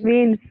have beans.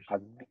 Beans.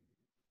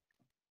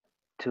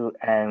 to,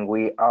 and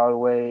we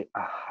always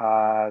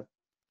have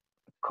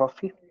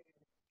coffee.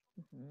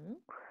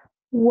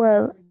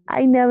 Well,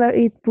 I never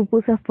eat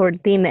pupusa for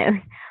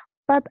dinner,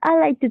 but I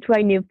like to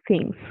try new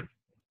things.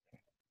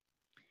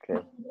 Okay.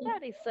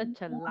 That is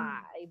such a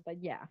lie,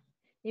 but yeah.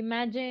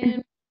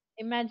 Imagine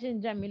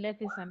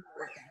Jamilet is American.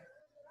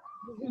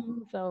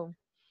 So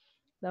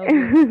that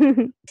would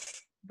be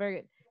very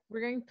good. We're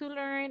going to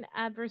learn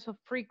adverbs of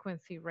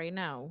frequency right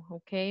now,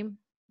 okay?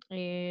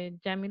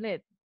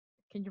 Jamilet,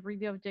 can you read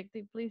the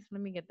objective, please?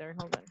 Let me get there.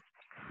 Hold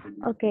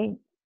on. Okay.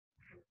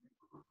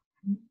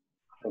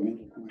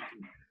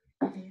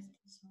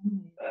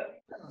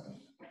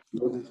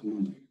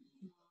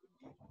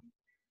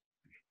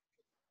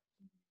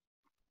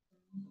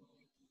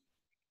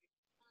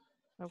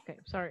 Okay,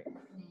 sorry.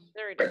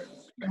 There it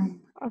is.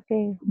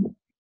 Okay.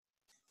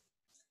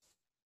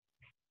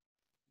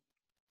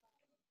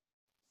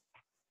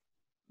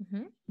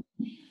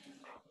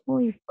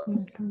 Uy,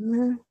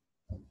 cuéntame.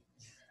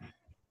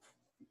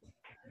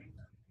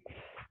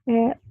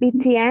 At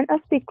the end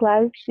of the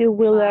class, you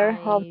will learn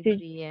how By to.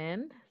 the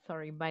end,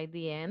 sorry, by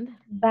the end.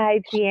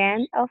 By the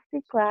end of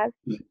the class,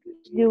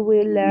 you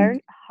will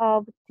learn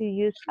how to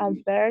use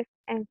adverbs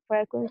and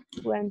frequency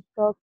when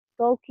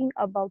talking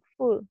about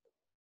food.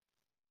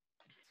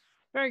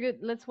 Very good.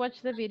 Let's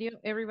watch the video.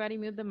 Everybody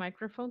mute the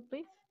microphone,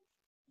 please.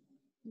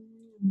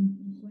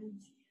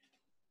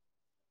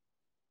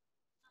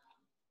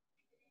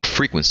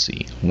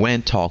 Frequency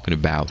when talking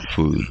about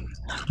food.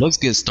 Let's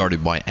get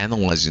started by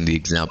analyzing the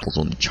examples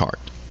on the chart.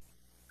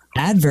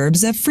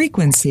 Adverbs of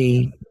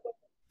frequency.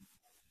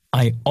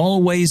 I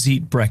always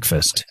eat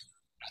breakfast.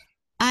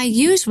 I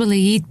usually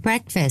eat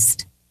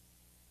breakfast.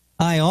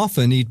 I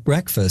often eat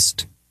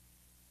breakfast.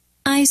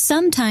 I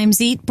sometimes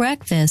eat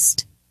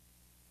breakfast.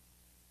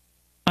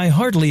 I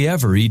hardly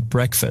ever eat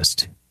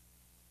breakfast.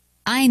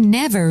 I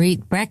never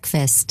eat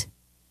breakfast.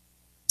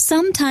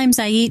 Sometimes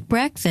I eat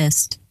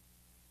breakfast.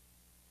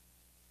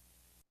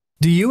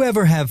 Do you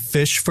ever have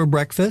fish for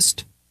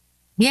breakfast?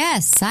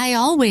 Yes, I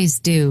always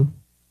do.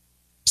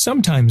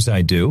 Sometimes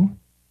I do.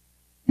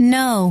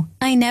 No,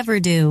 I never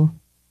do.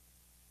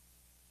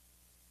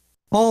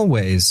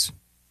 Always.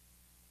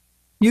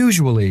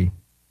 Usually.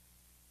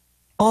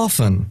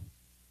 Often.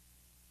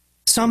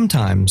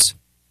 Sometimes.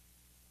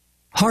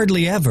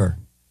 Hardly ever.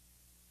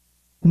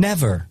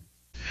 Never.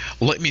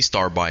 Let me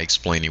start by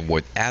explaining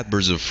what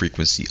adverbs of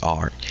frequency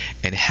are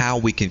and how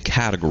we can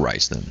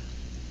categorize them.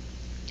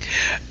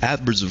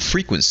 Adverbs of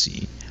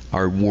frequency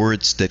are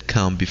words that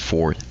come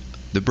before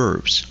the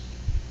verbs,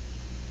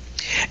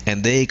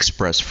 and they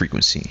express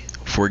frequency.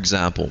 For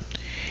example,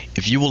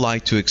 if you would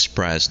like to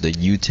express that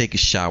you take a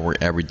shower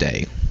every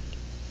day,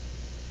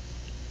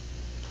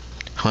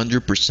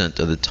 100%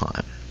 of the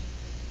time,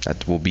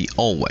 that will be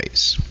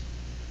always.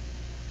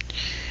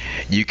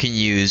 You can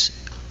use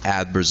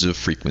adverbs of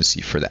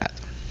frequency for that.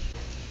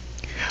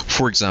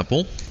 For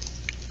example,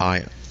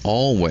 I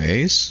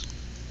always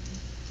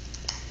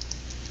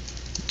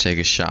take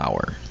a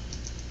shower.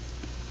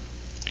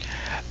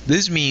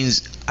 This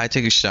means I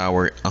take a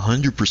shower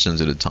 100%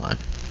 of the time.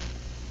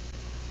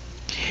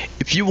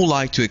 If you would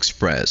like to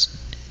express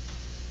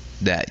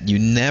that you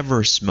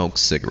never smoke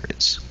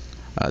cigarettes,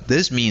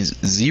 this means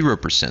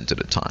 0% of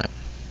the time.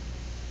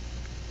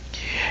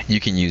 You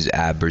can use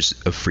adverbs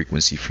of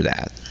frequency for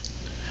that.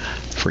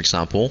 For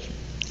example,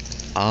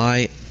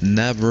 I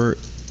never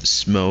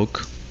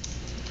smoke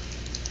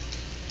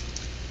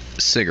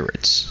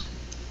cigarettes.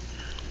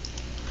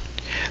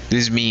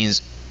 This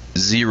means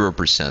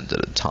 0%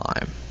 of the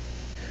time.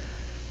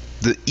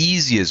 The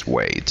easiest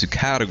way to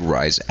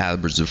categorize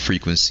adverbs of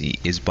frequency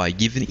is by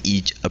giving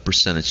each a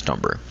percentage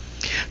number.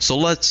 So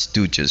let's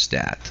do just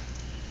that.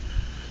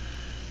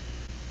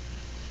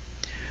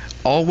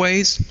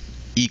 Always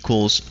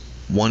equals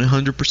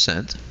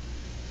 100%.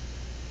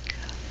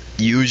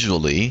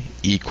 Usually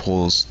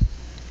equals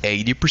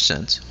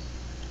 80%.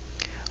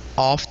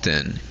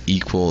 Often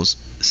equals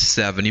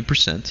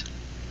 70%.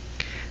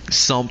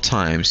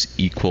 Sometimes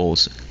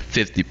equals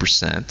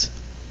 50%.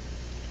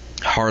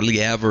 Hardly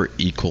ever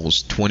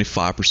equals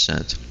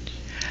 25%.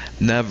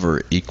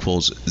 Never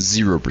equals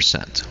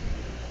 0%.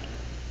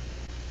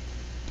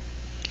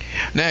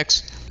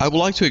 Next, I would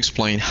like to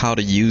explain how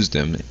to use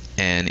them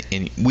and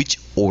in which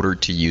order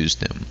to use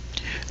them.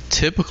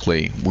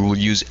 Typically, we will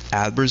use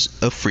adverbs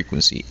of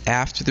frequency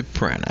after the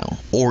pronoun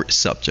or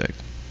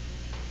subject.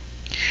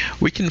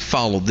 We can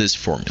follow this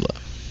formula.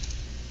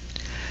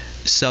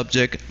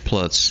 Subject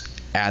plus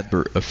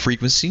adverb of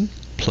frequency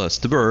plus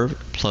the verb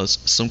plus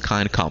some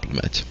kind of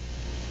complement.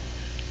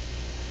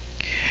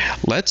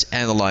 Let's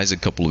analyze a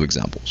couple of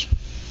examples.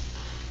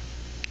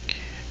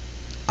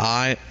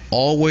 I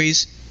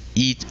always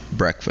eat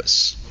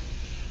breakfast.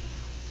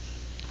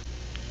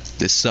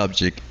 The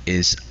subject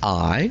is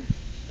I.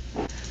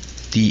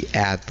 The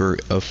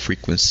adverb of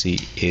frequency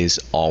is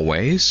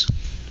always.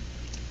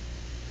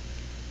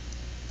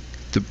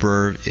 The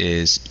verb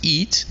is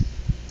eat.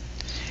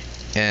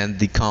 And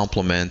the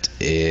complement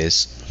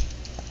is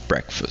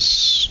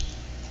breakfast.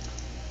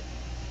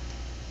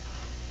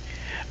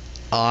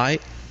 I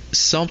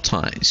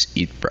sometimes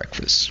eat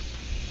breakfast.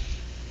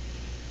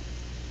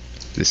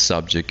 The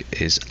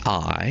subject is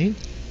I.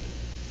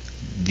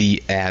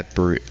 The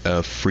adverb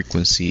of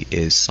frequency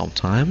is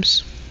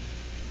sometimes.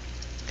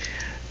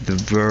 The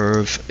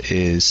verb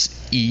is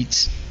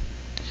eat.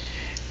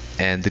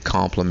 And the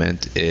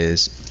complement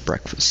is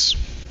breakfast.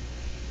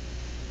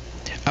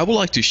 I would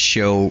like to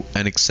show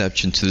an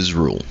exception to this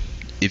rule.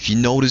 If you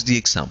notice the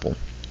example,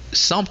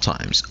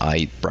 sometimes I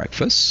eat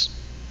breakfast.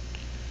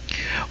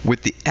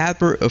 With the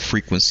adverb of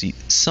frequency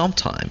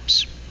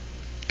sometimes,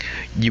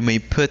 you may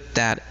put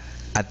that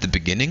at the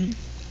beginning,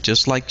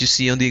 just like you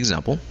see on the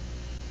example.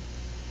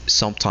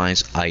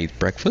 Sometimes I eat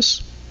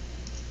breakfast.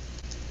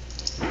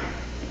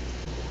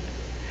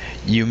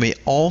 You may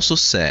also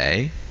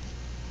say,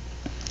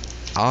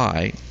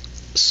 I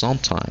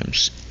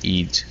sometimes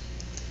eat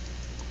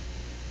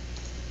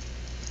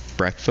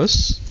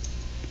breakfast.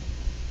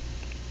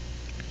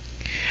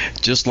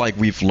 Just like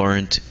we've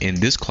learned in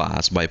this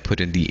class by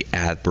putting the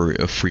adverb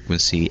of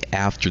frequency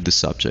after the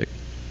subject.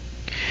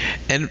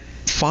 And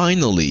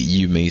finally,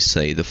 you may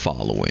say the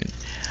following.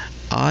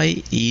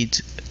 I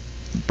eat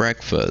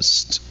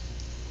breakfast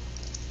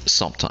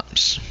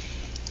sometimes.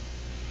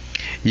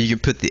 You can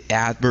put the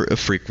adverb of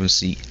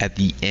frequency at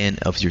the end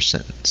of your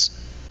sentence.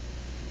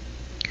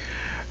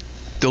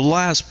 The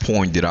last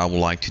point that I would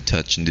like to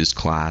touch in this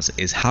class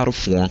is how to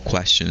form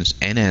questions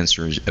and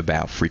answers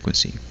about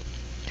frequency.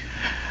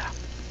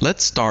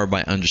 Let's start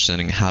by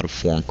understanding how to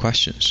form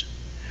questions.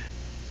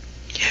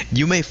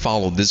 You may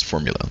follow this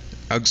formula.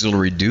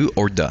 Auxiliary do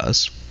or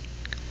does,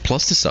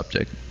 plus the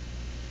subject,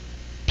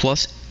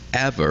 plus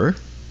ever,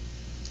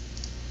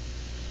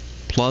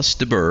 plus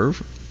the verb,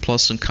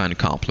 plus some kind of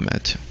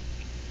complement.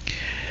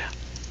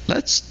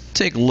 Let's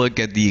take a look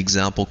at the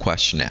example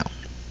question now.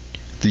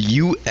 Do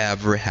you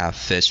ever have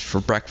fish for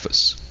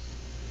breakfast?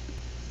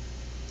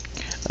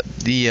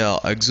 The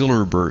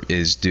auxiliary verb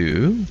is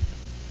do.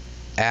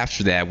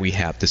 After that, we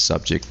have the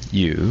subject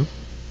you.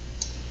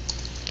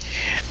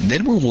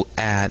 Then we will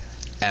add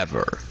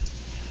ever.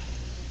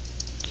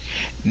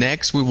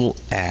 Next, we will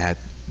add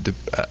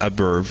a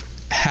verb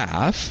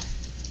have.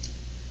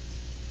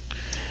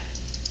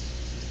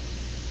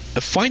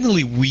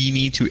 Finally, we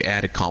need to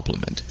add a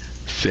complement.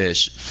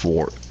 Fish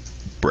for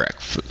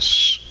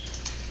breakfast.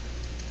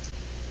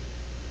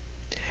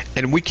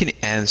 And we can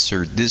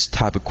answer this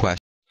type of question.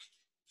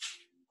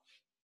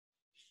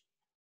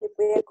 Le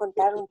voy a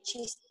contar un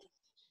chiste.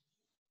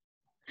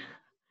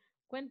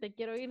 Cuente,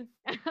 quiero ir.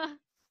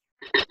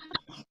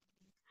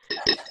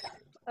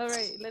 All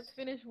right, let's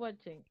finish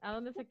watching. ¿A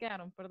dónde se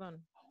quedaron?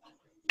 Perdón.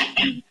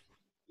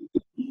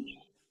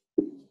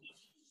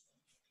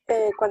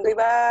 Cuando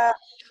iba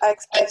a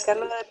explicar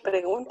lo de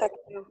pregunta.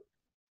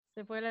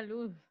 Se fue la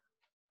luz.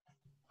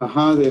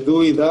 Ajá, de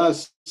do y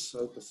das.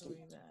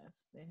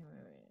 Déjeme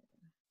ver.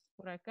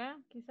 Por acá,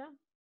 quizá.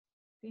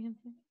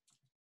 Fíjense.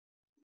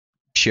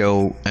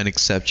 Show an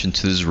exception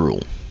to this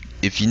rule.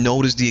 If you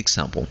notice the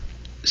example,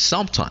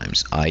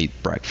 sometimes I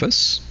eat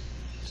breakfast.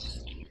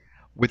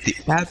 With the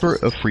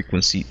adverb of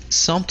frequency,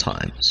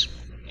 sometimes,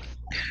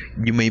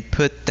 you may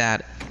put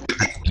that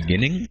at the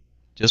beginning,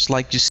 just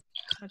like you see.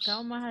 Acá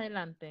o más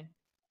adelante.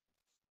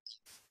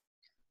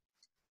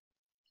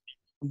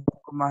 Un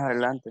poco más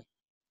adelante.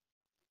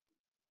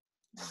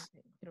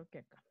 Okay, creo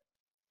que acá.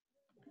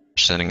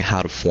 Understanding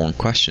how to form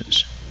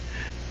questions.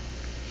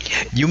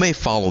 You may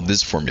follow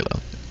this formula: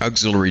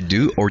 auxiliary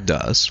do or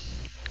does,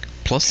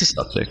 plus the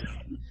subject,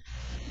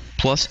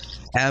 plus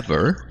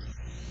ever,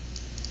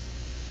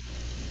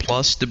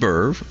 plus the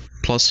verb,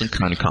 plus some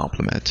kind of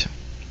complement.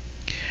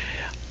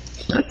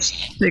 Let's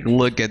take a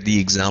look at the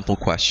example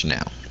question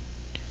now.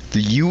 Do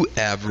you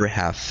ever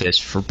have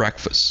fish for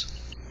breakfast?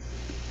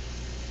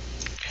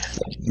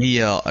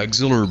 The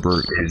auxiliary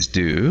verb is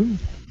do.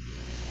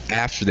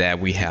 After that,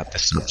 we have the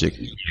subject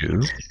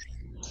you.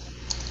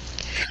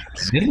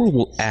 Then we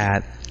will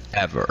add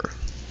ever.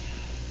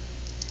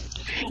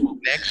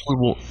 Next, we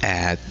will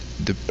add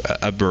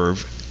a verb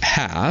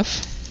have.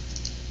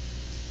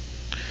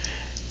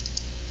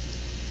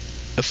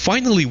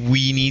 Finally,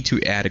 we need to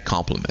add a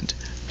complement.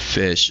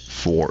 Fish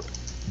for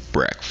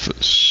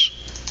breakfast.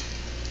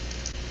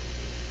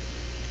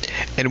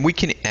 And we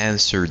can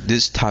answer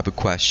this type of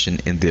question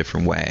in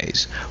different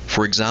ways.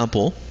 For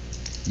example,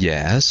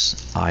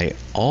 yes, I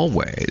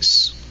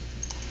always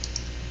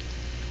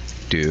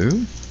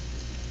do.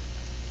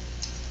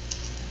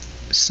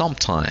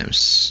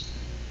 Sometimes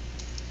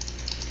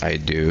I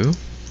do.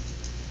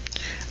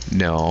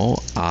 No,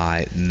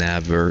 I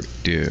never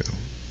do.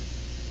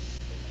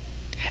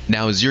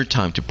 Now is your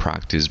time to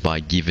practice by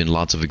giving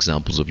lots of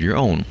examples of your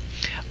own.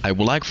 I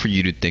would like for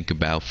you to think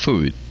about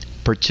food,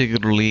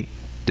 particularly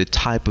the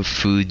type of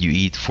food you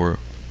eat for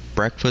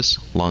breakfast,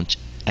 lunch,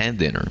 and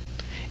dinner,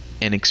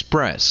 and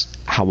express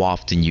how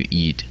often you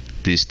eat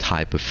this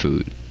type of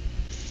food.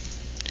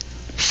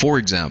 For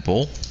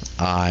example,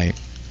 I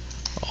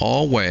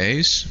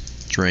always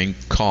drink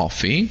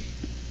coffee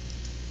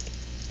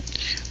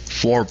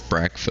for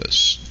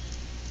breakfast.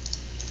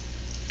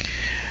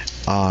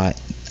 I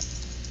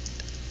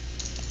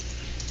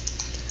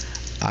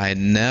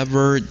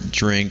never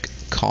drink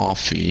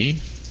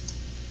coffee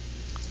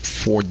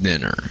for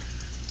dinner.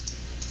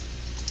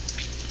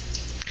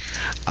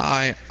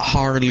 I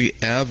hardly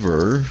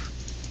ever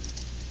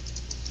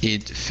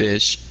eat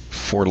fish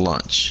for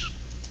lunch.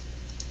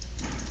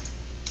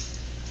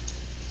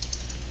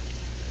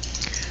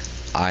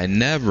 I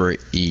never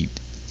eat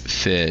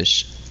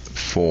fish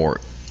for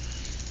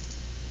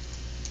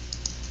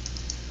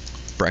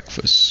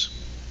breakfast.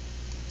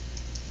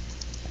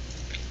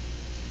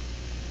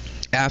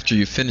 After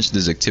you finish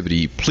this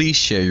activity, please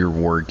share your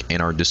work in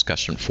our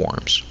discussion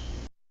forums.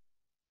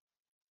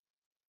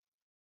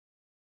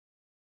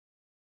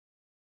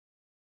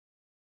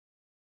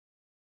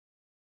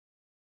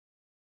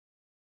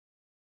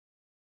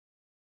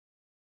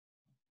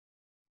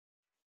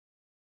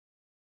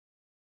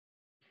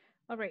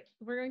 All right,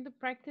 we're going to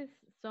practice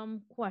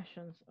some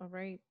questions, all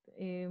right?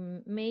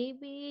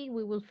 Maybe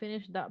we will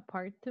finish that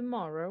part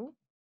tomorrow,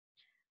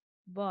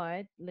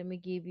 but let me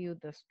give you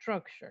the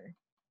structure.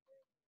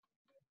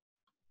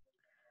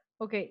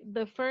 Okay,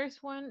 the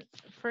first one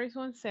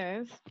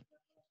says,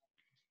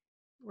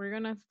 we're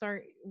gonna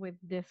start with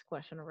this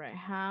question, all right?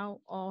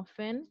 How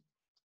often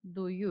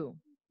do you?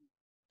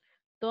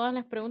 Todas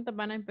las preguntas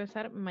van a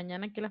empezar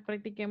mañana que las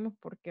practiquemos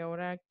porque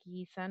ahora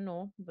quizá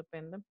no,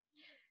 depende.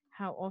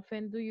 How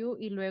often do you?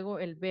 Y luego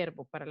el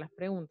verbo para las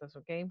preguntas,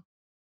 ¿ok?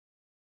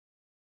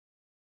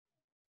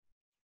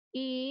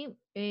 Y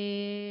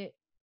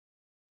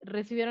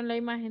recibieron la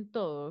imagen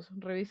todos.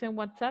 Revisen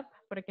WhatsApp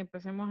para que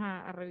empecemos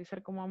a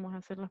revisar cómo vamos a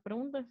hacer las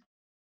preguntas.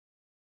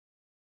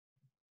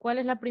 ¿Cuál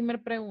es la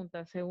primera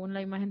pregunta según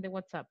la imagen de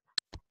WhatsApp?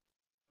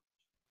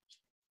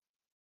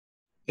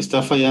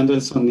 Está fallando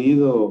el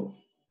sonido.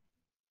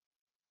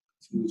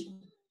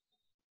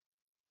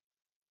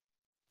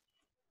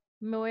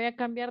 Me voy a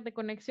cambiar de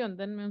conexión.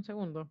 Denme un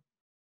segundo.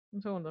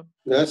 Un segundo.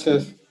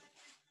 Gracias.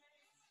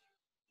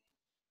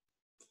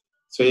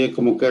 Se oye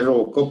como que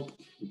Robocop.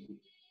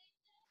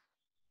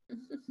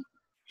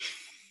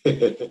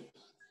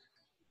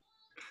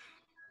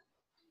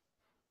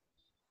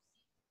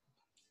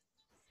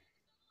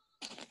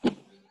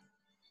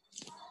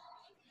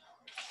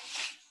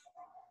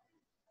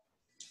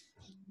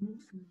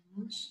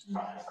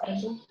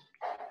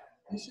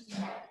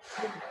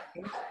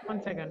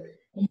 One second.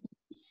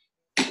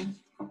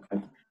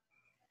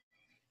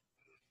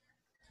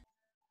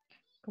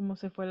 Como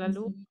se fue la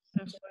luz, se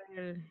fue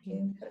el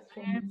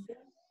internet.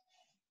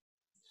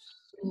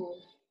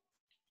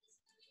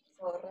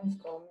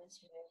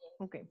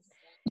 Ok.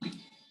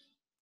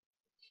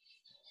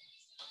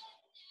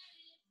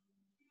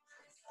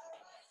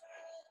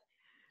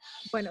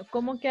 Bueno,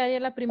 ¿cómo quedaría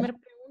la primera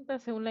pregunta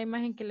según la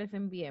imagen que les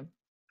envié?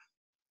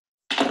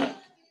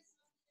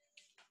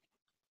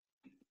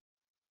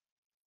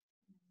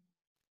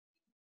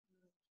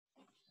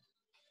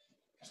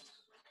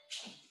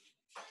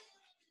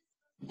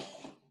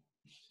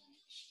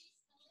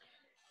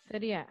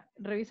 Sería,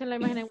 revisen la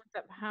imagen en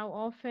WhatsApp. How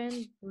often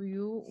do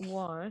you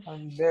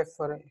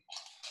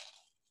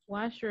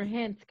wash your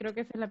hands? Creo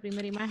que esa es la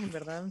primera imagen,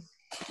 ¿verdad?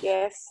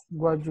 Yes.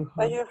 What you Wash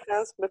have. your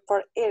hands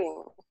before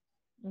eating.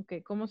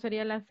 Ok, ¿cómo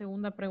sería la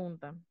segunda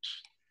pregunta?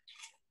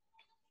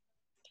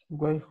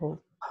 What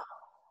you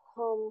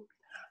Um,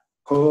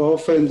 How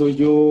often do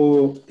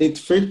you eat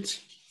fruit?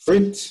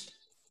 Fruits?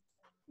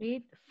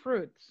 Eat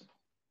fruits.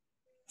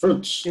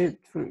 Fruits. eat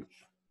fruits.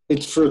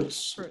 Eat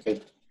fruits. Fruits.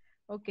 Okay.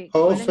 Ok,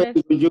 How ¿cuál es often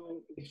do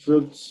you eat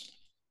fruits?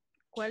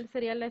 ¿cuál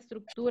sería la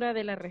estructura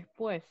de la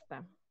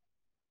respuesta?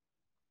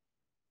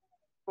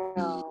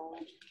 no.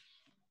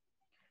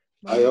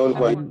 I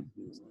always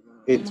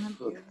eat Vamos a,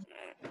 fruit.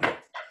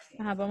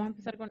 vamos a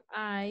empezar con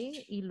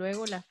I y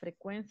luego la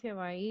frecuencia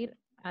va a ir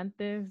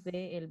antes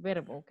del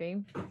verbo, ¿ok?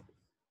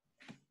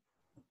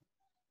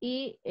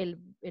 Y el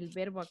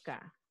verbo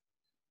acá.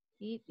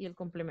 Y el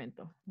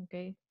complemento, ¿ok?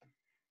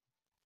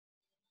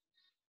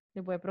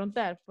 Le voy a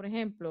preguntar, por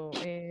ejemplo,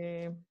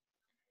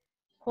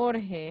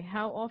 Jorge,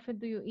 how often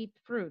do you eat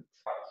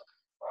fruits?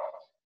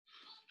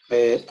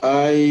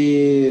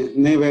 I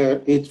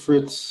never eat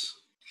fruits.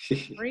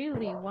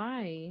 Really?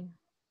 Why?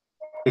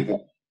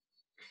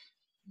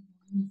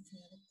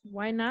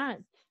 Why not?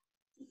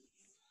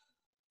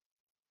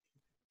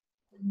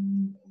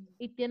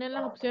 Y tienen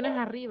las opciones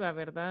arriba,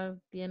 ¿verdad?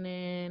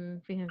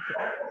 Tienen, fíjense,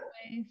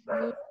 always,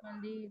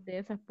 usually, de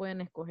esas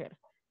pueden escoger.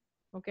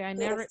 Okay, I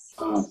never. Yes.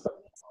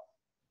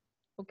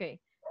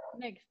 Okay,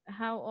 next,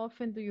 how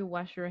often do you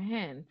wash your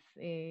hands,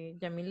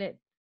 Yamilet?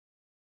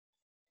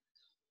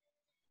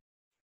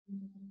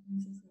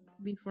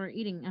 Before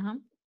eating, How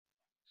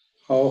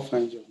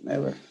often you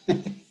never?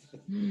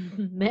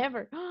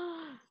 Never.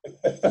 Oh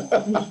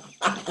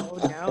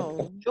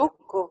no.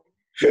 Chuco.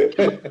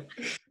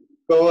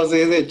 ¿Cómo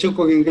se dice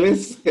chuco en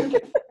inglés?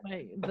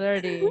 Like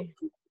dirty.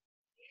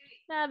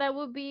 No, that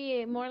would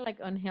be more like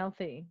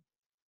unhealthy.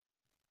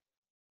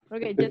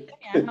 Okay,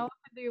 Yesenia, how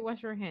often do you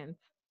wash your hands?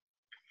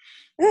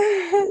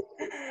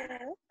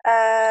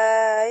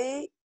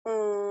 I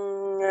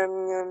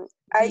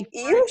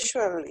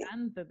usually.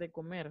 Antes de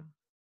comer.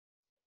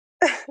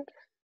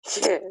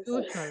 Yes.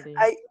 Usually.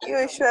 I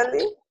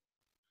usually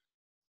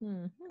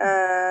O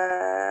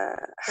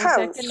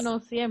sea que hands. no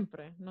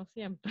siempre, no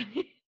siempre.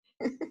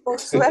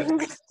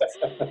 Usualmente.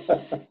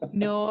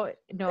 No,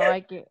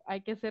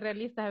 hay que ser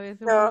realistas. A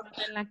veces uno No.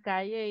 anda en la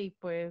calle y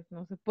pues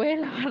no se puede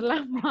lavar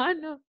las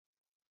manos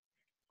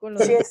con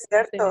los Sí, es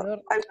cierto.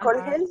 contenedor. Alcohol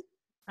Ajá, gel.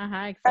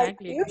 ajá, I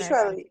exactly.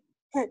 usually.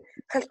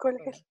 Alcohol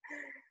gel.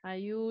 I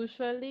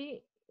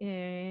usually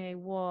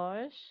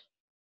wash,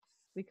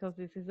 because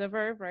this is a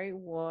verb, right?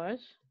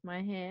 Wash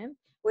my hands.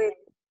 With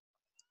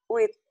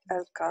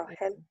alcohol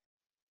gel.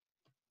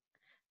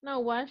 No,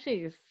 wash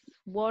is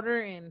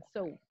water and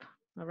soap.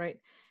 All right.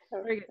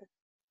 Very good.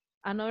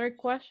 Another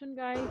question,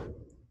 guys.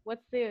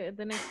 What's the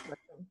next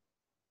question?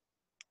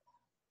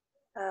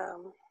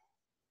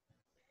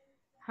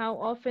 How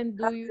often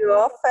do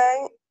you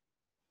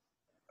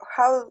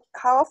How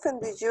often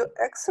did you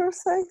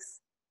exercise?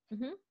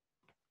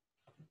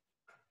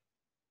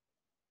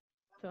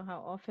 So how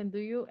often do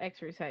you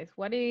exercise?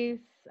 What is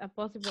a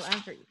possible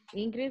answer?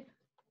 Ingrid?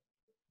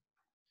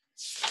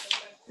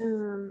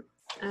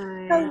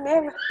 I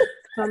never.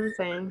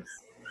 Sometimes.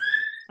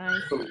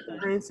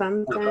 I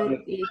sometimes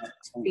eat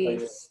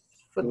food,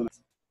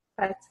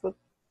 fast food.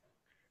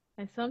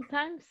 I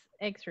sometimes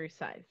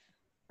exercise.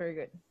 Very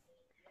good.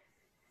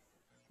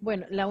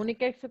 Bueno, la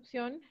única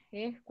excepción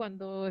es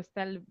cuando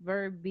está el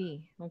verb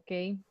be,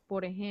 ¿ok?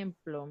 Por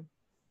ejemplo,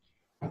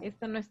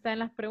 esta no está en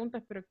las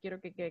preguntas, pero quiero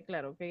que quede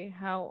claro, ¿ok?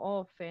 How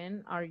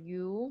often are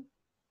you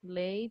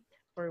late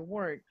for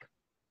work?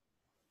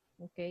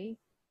 ¿Ok?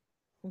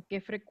 ¿Con qué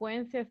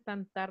frecuencia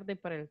están tarde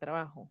para el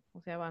trabajo?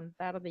 O sea, van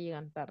tarde,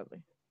 llegan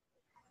tarde.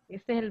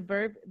 Este es el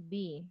verb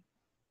be.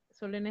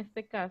 Solo en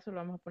este caso, lo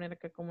vamos a poner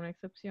acá como una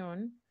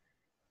excepción,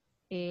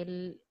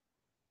 el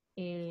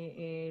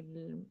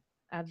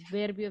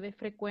adverbio de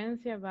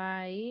frecuencia va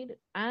a ir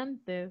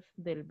antes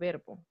del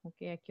verbo.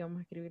 Ok, aquí vamos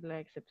a escribir la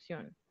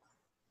excepción.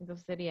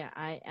 Entonces sería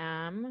I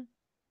am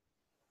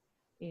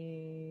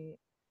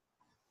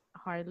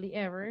hardly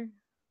ever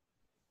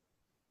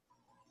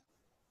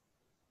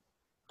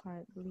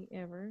Hardly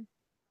ever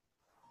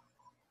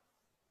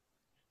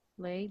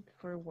late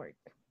for work.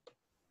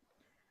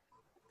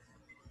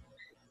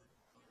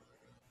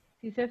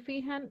 Si se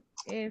fijan,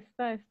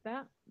 esta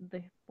está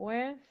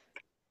después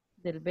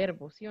del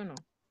verbo, ¿sí o no?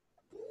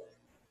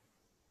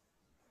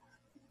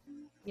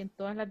 Y en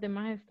todas las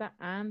demás está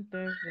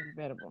antes del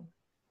verbo.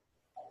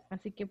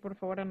 Así que por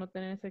favor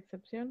anoten esa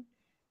excepción.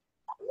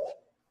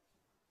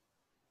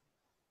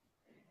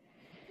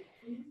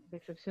 La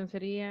excepción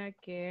sería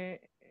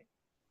que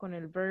con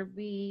el verb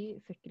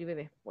be se escribe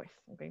después,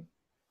 ¿ok?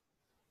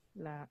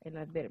 El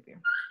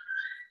adverbio.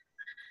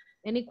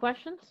 Any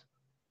questions?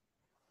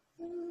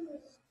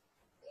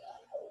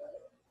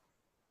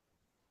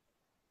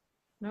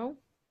 No?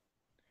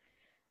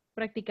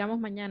 Practicamos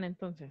mañana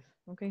entonces,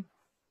 ¿ok?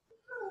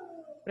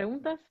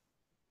 ¿Preguntas?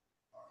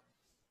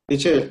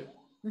 Teacher,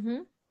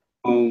 Ujú.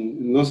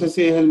 no sé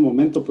si es el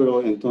momento,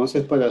 pero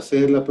entonces para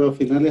hacer la prueba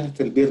final es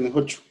hasta el viernes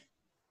 8.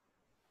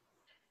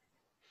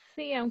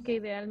 Sí, aunque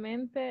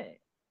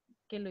idealmente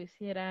que lo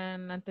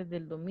hicieran antes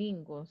del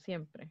domingo,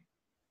 siempre.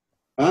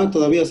 Ah,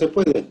 todavía se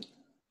puede.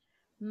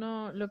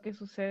 No, lo que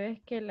sucede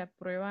es que la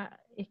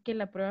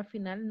prueba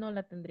final no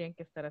la tendrían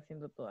que estar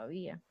haciendo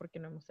todavía, porque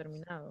no hemos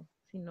terminado,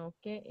 sino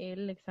que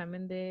el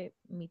examen de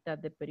mitad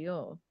de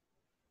periodo.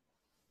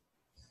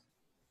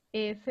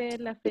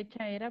 La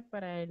fecha era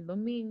para el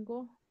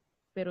domingo,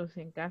 pero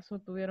si en caso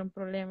tuvieron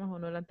problemas o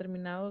no la han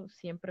terminado,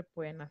 siempre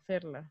pueden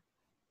hacerla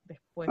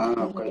después.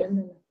 Ah, ok.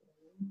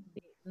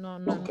 Sí, no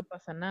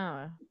pasa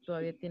nada,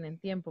 todavía tienen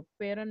tiempo,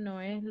 pero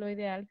no es lo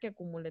ideal que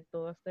acumule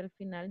todo hasta el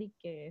final y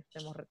que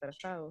estemos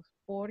retrasados,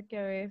 porque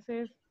a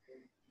veces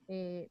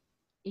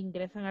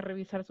ingresan a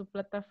revisar su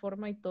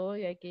plataforma y todo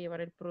y hay que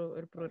llevar el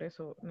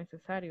progreso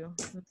necesario,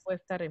 no puede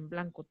estar en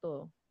blanco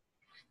todo.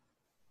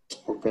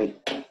 Ok.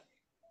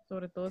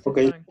 Sobre todo si Ok.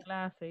 están en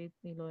clase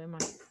y lo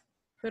demás.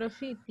 Pero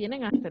sí,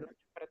 tienen hasta el 8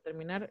 para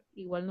terminar.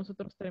 Igual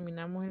nosotros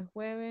terminamos el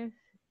jueves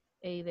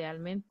e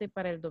idealmente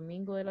para el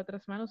domingo de la otra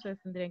semana ustedes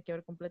tendrían que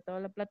haber completado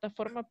la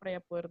plataforma para ya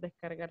poder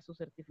descargar su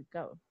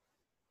certificado.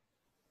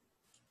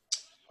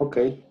 Ok.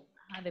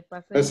 Ajá, de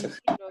paso Gracias.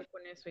 y luego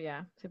con eso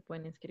ya se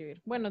pueden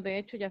inscribir. Bueno, de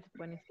hecho ya se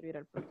pueden inscribir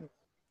al próximo,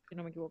 si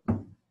no me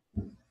equivoco.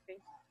 Okay.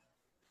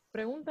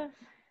 ¿Preguntas?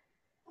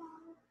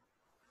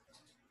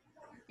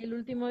 El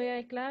último día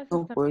de clases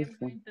No, pues, también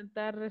voy a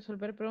intentar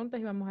resolver preguntas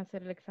y vamos a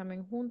hacer el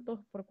examen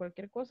juntos por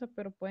cualquier cosa,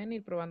 pero pueden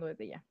ir probando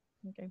desde ya.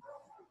 Okay.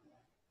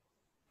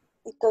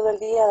 Y todo el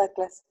día da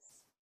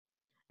clases.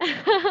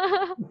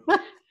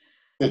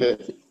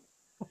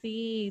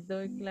 Sí,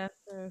 doy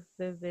clases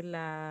desde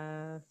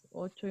las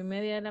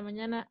 8:30 de la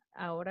mañana.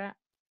 Ahora,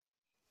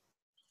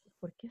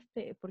 ¿por qué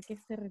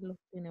este reloj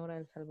tiene hora de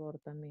El Salvador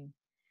también?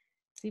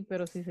 Sí,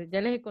 pero sí, ya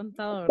les he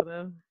contado,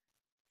 ¿verdad?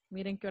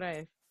 Miren qué hora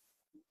es.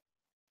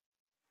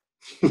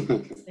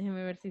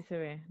 Déjenme ver si se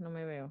ve, no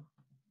me veo.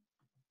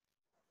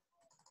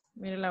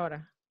 Miren la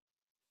hora.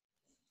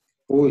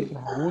 Uy.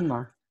 La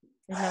 1.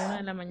 Es la 1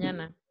 de la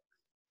mañana.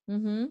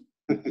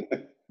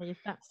 Ahí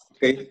está.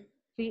 Ok.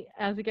 Sí,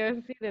 así que a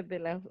veces sí, desde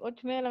las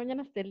 8:30 de la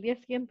mañana hasta el día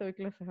siguiente doy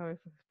clases a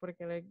veces,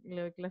 porque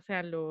le doy clases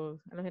a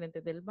los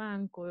gerentes del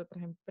banco, de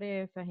otras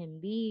empresas, en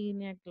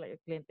línea,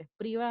 clientes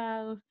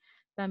privados,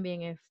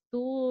 también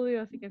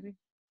estudio, así que sí.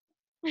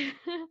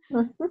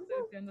 Estoy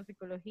estudiando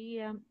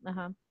psicología,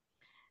 ajá.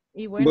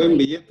 Y bueno, Buen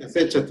billete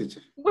se echa,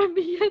 teacher. buen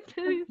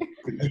billete, dice.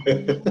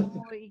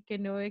 No, y que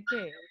no ve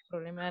que el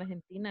problema de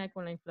Argentina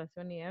con la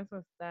inflación y eso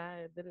es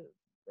de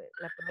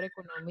la peor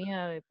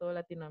economía de toda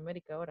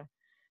Latinoamérica ahora.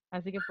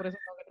 Así que por eso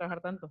tengo que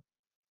trabajar tanto.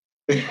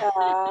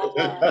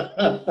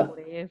 Ah, Por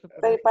eso.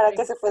 ¿pero y para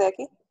qué se fue de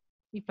aquí?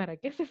 ¿Y para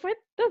qué se fue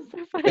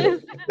entonces? Para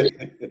eso.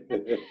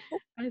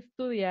 A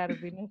estudiar,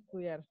 vine a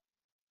estudiar.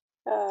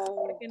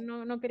 Porque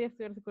no quería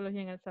estudiar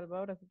psicología en El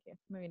Salvador, así que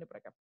me vine para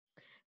acá.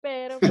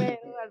 Pero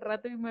al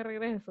rato y me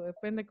regreso,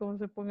 depende cómo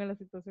se ponga la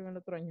situación el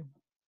otro año.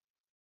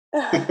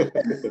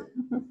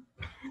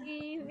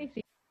 Y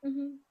sí,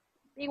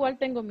 igual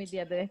tengo mis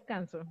días de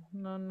descanso,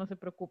 no se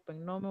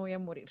preocupen, no me voy a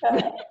morir.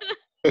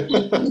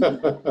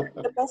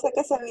 Yo pensé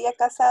que se había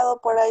casado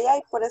por allá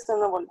y por eso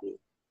no volví.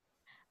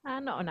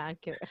 Ah, no, nada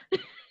que ver.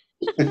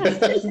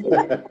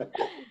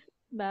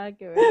 Nada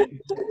que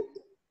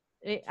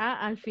ver.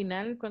 Al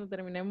final, cuando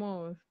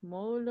terminemos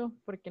módulos,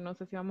 porque no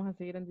sé si vamos a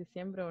seguir en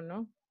diciembre o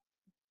no.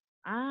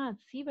 Ah,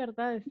 sí,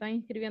 ¿verdad? Están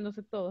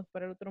inscribiéndose todos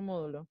para el otro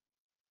módulo.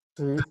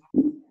 Sí.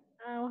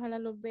 Ojalá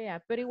los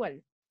vea, pero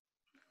igual.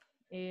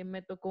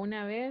 Me tocó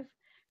una vez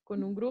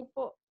con un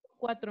grupo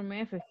 4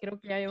 meses,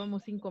 creo que ya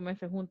llevamos 5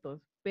 meses juntos,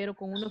 pero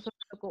con uno solo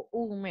tocó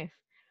un mes.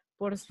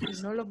 Por si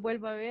no los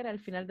vuelvo a ver, al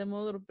final del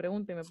módulo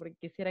pregúntenme, porque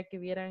quisiera que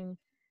vieran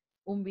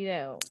un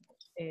video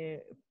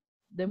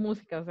de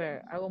música, o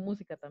sea, hago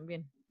música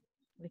también.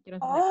 Les quiero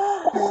enseñar.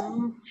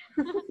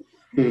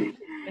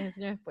 Les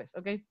enseño después,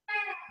 ¿ok?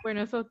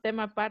 Bueno, eso es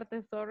tema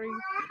aparte, sorry.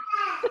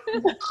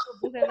 Me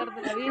puse a hablar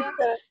de la vida.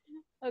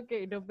 Ok,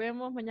 nos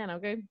vemos mañana,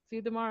 ok? See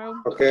you tomorrow.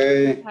 Ok,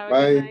 Have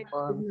a bye.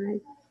 good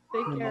night.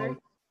 Take care.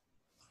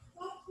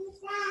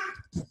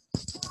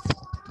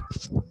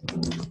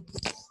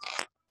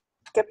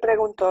 ¿Qué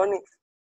preguntones?